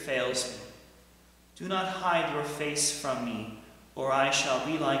spirit fails me. Do not hide your face from me, or I shall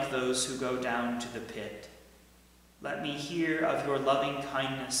be like those who go down to the pit. Let me hear of your loving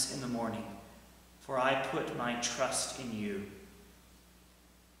kindness in the morning, for I put my trust in you.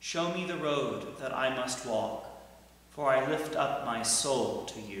 Show me the road that I must walk, for I lift up my soul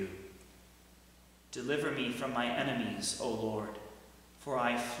to you. Deliver me from my enemies, O Lord, for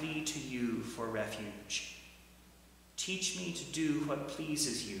I flee to you for refuge. Teach me to do what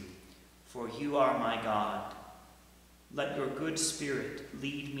pleases you, for you are my God. Let your good spirit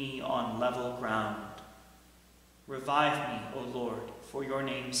lead me on level ground. Revive me, O Lord, for your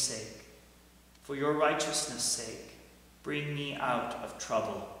name's sake. For your righteousness' sake, bring me out of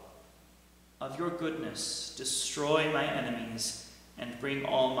trouble. Of your goodness, destroy my enemies and bring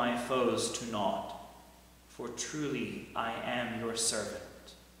all my foes to naught. For truly I am your servant.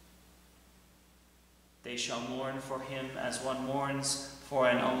 They shall mourn for him as one mourns for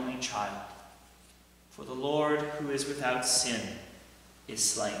an only child. For the Lord, who is without sin, is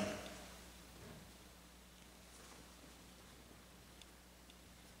slain.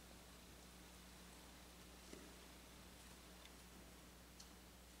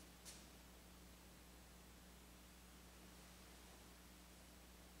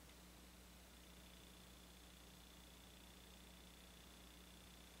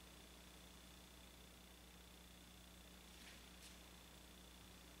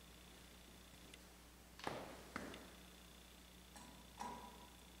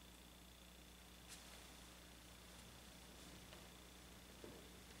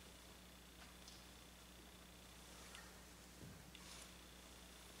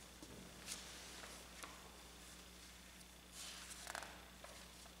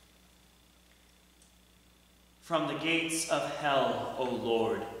 From the gates of hell, O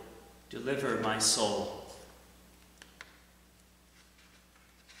Lord, deliver my soul.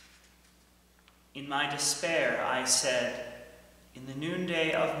 In my despair I said, in the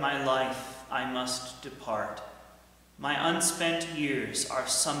noonday of my life I must depart. My unspent years are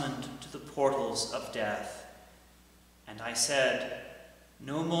summoned to the portals of death. And I said,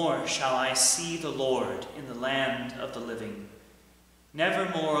 no more shall I see the Lord in the land of the living. Never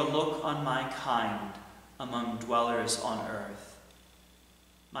more look on my kind among dwellers on earth.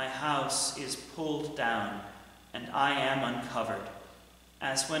 My house is pulled down, and I am uncovered,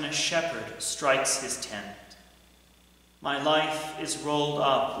 as when a shepherd strikes his tent. My life is rolled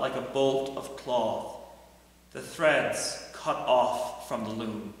up like a bolt of cloth, the threads cut off from the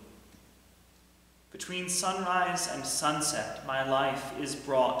loom. Between sunrise and sunset, my life is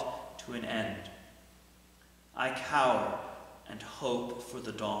brought to an end. I cower and hope for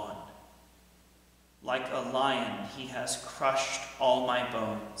the dawn. Like a lion, he has crushed all my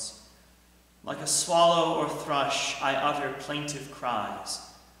bones. Like a swallow or thrush, I utter plaintive cries.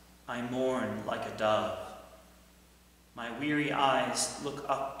 I mourn like a dove. My weary eyes look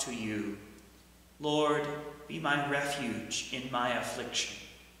up to you. Lord, be my refuge in my affliction.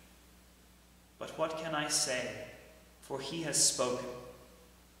 But what can I say? For he has spoken.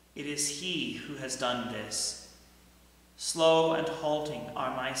 It is he who has done this. Slow and halting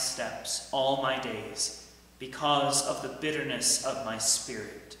are my steps all my days, because of the bitterness of my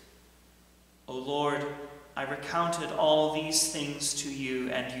spirit. O Lord, I recounted all these things to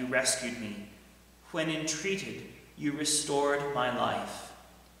you, and you rescued me. When entreated, you restored my life.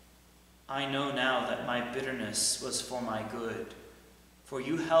 I know now that my bitterness was for my good, for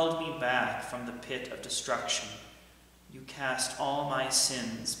you held me back from the pit of destruction. You cast all my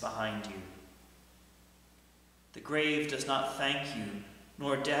sins behind you. The grave does not thank you,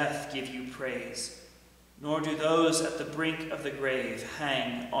 nor death give you praise, nor do those at the brink of the grave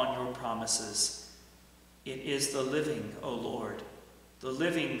hang on your promises. It is the living, O Lord, the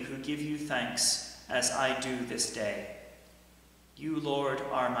living who give you thanks, as I do this day. You, Lord,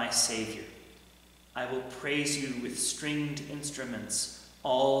 are my Savior. I will praise you with stringed instruments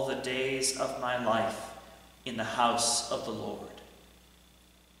all the days of my life in the house of the Lord.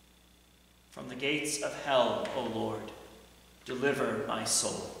 From the gates of hell, O Lord, deliver my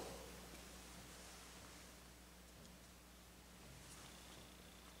soul.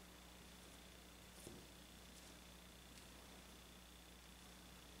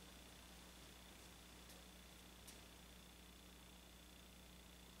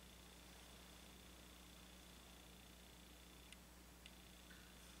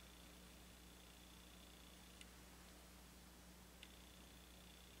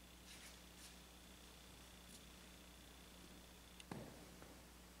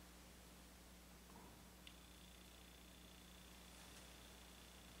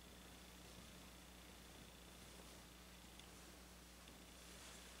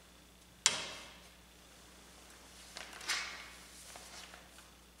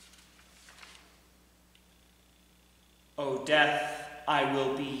 O death, I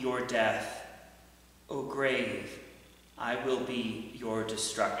will be your death. O grave, I will be your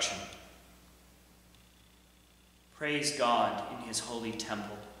destruction. Praise God in his holy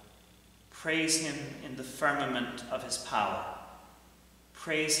temple. Praise him in the firmament of his power.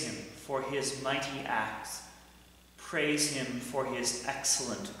 Praise him for his mighty acts. Praise him for his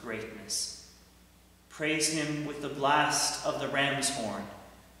excellent greatness. Praise him with the blast of the ram's horn.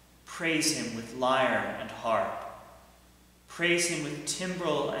 Praise him with lyre and harp. Praise him with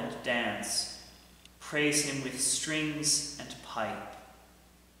timbrel and dance. Praise him with strings and pipe.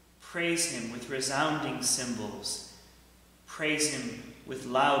 Praise him with resounding cymbals. Praise him with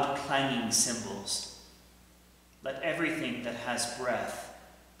loud clanging cymbals. Let everything that has breath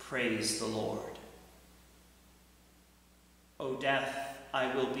praise the Lord. O death,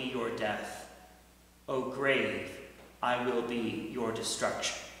 I will be your death. O grave, I will be your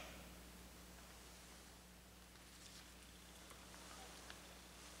destruction.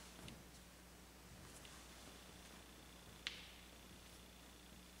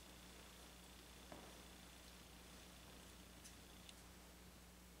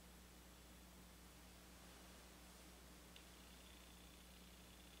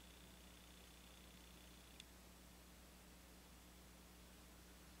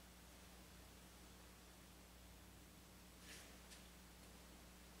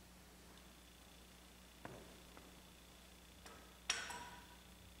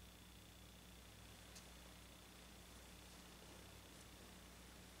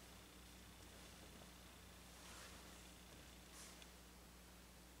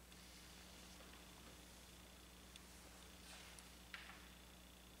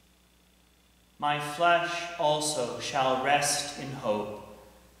 My flesh also shall rest in hope.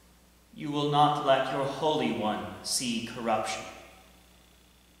 You will not let your Holy One see corruption.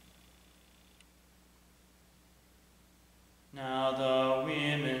 Now the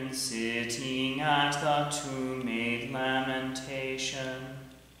women sitting at the tomb made lamentation,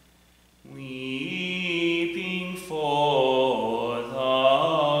 weeping for the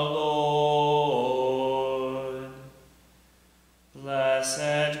Lord.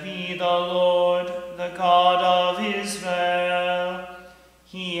 Blessed be the Lord, the God of Israel.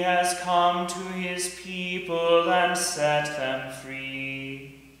 He has come to his people and set them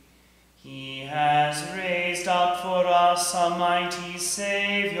free. He has raised up for us a mighty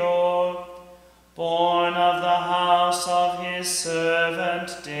Saviour, born of the house of his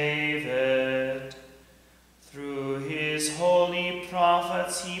servant David. Through his holy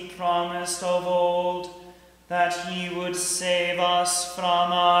prophets he promised of old that he would save us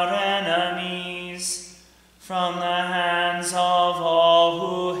from our enemies, from the hands of all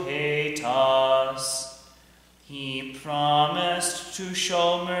who hate us. He promised to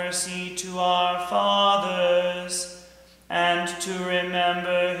show mercy to our fathers and to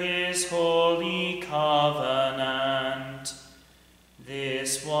remember his holy covenant.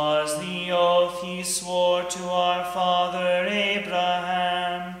 This was the oath he swore to our father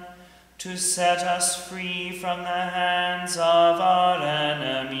Abraham, to set us free from the hands of our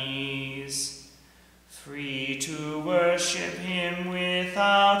enemies, free to worship him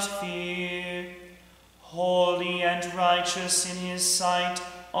without fear, holy and righteous in his sight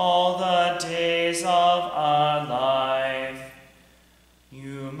all the days of our life.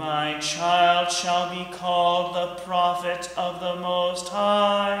 You, my child, shall be called the prophet of the Most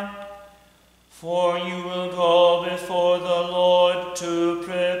High, for you will go before the Lord to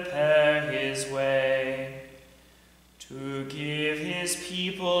prepare his way, to give his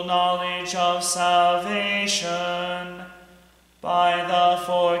people knowledge of salvation by the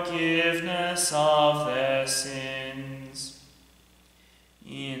forgiveness of their sins.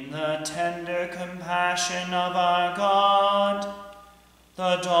 In the tender compassion of our God,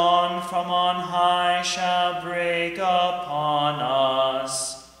 the dawn from on high shall break upon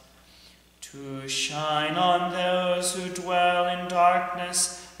us, to shine on those who dwell in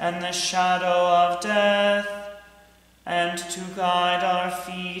darkness and the shadow of death, and to guide our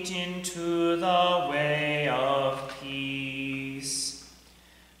feet into the way of peace.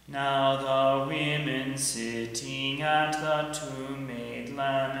 Now the women sitting at the tomb made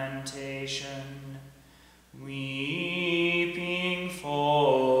lamentation, weeping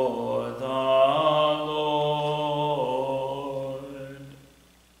for the Lord.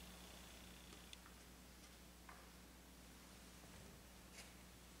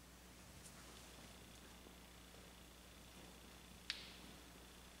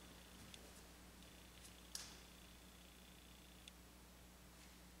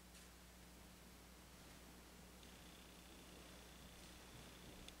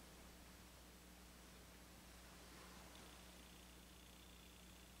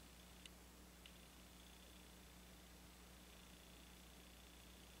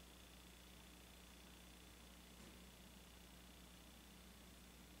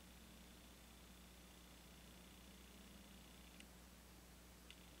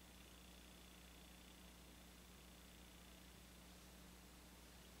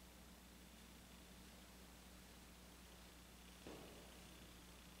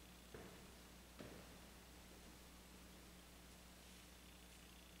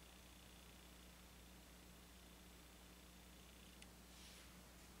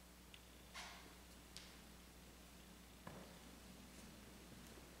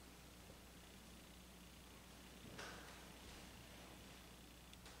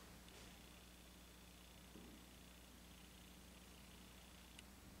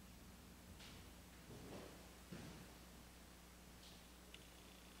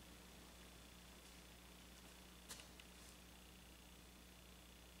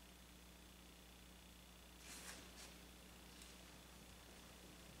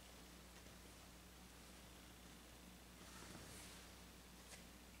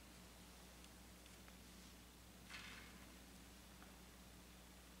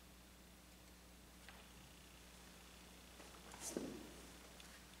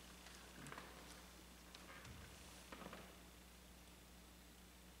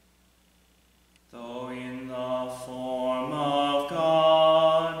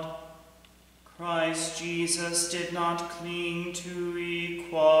 Jesus did not cling to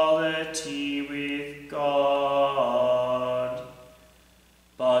equality with God,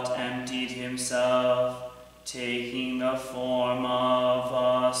 but emptied himself, taking the form of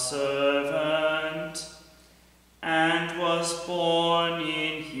a servant, and was born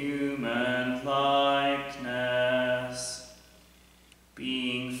in human likeness.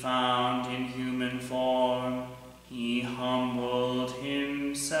 Being found in human form, he humbled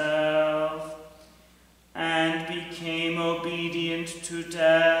himself and became obedient to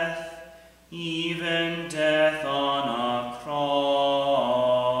death, even death on a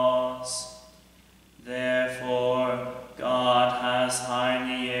cross. Therefore, God has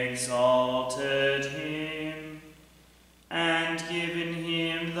highly exalted him and given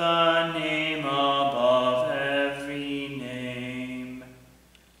him the name above every name,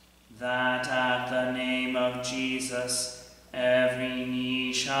 that at the name of Jesus every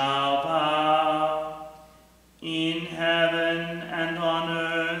knee shall bow, in heaven and on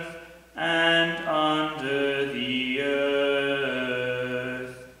earth and under the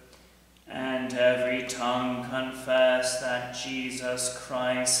earth, and every tongue confess that Jesus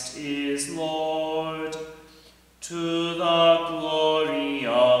Christ is Lord, to the glory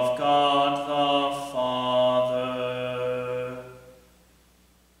of God the Father.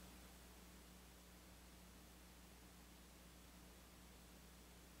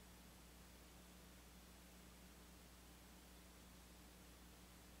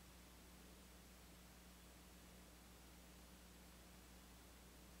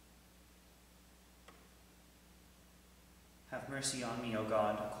 Have mercy on me, O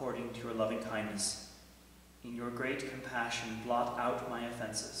God, according to your loving kindness. In your great compassion, blot out my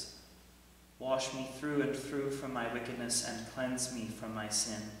offenses. Wash me through and through from my wickedness and cleanse me from my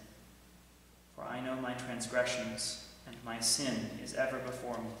sin. For I know my transgressions, and my sin is ever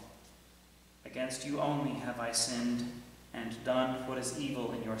before me. Against you only have I sinned and done what is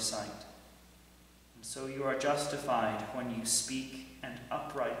evil in your sight. And so you are justified when you speak and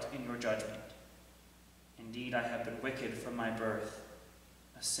upright in your judgment. Indeed, I have been wicked from my birth,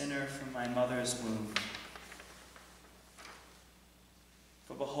 a sinner from my mother's womb.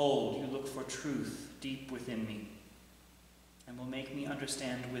 For behold, you look for truth deep within me, and will make me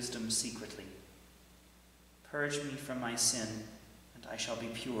understand wisdom secretly. Purge me from my sin, and I shall be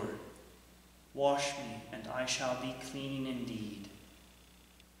pure. Wash me, and I shall be clean indeed.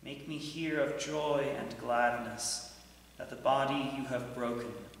 Make me hear of joy and gladness, that the body you have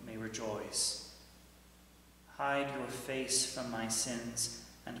broken may rejoice. Hide your face from my sins,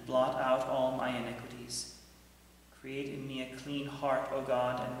 and blot out all my iniquities. Create in me a clean heart, O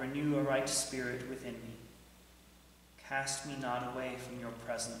God, and renew a right spirit within me. Cast me not away from your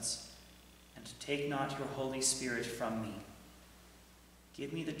presence, and take not your Holy Spirit from me.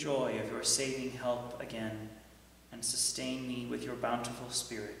 Give me the joy of your saving help again, and sustain me with your bountiful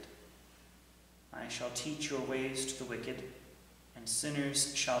Spirit. I shall teach your ways to the wicked, and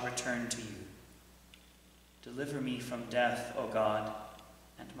sinners shall return to you. Deliver me from death, O God,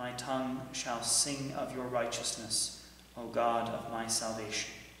 and my tongue shall sing of your righteousness, O God of my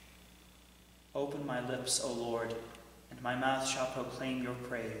salvation. Open my lips, O Lord, and my mouth shall proclaim your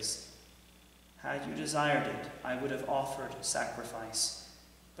praise. Had you desired it, I would have offered sacrifice,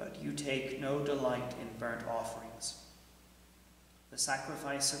 but you take no delight in burnt offerings. The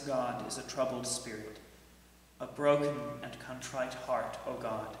sacrifice of God is a troubled spirit. A broken and contrite heart, O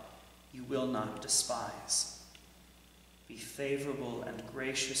God, you will not despise. Be favorable and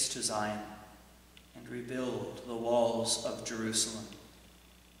gracious to Zion, and rebuild the walls of Jerusalem.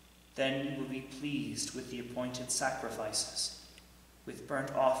 Then you will be pleased with the appointed sacrifices, with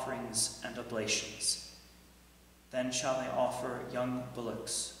burnt offerings and oblations. Then shall they offer young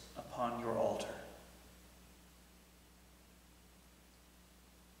bullocks upon your altar.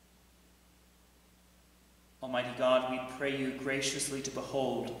 Almighty God, we pray you graciously to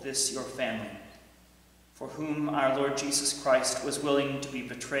behold this your family, for whom our Lord Jesus Christ was willing to be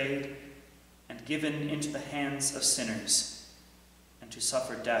betrayed and given into the hands of sinners, and to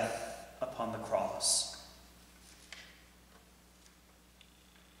suffer death upon the cross.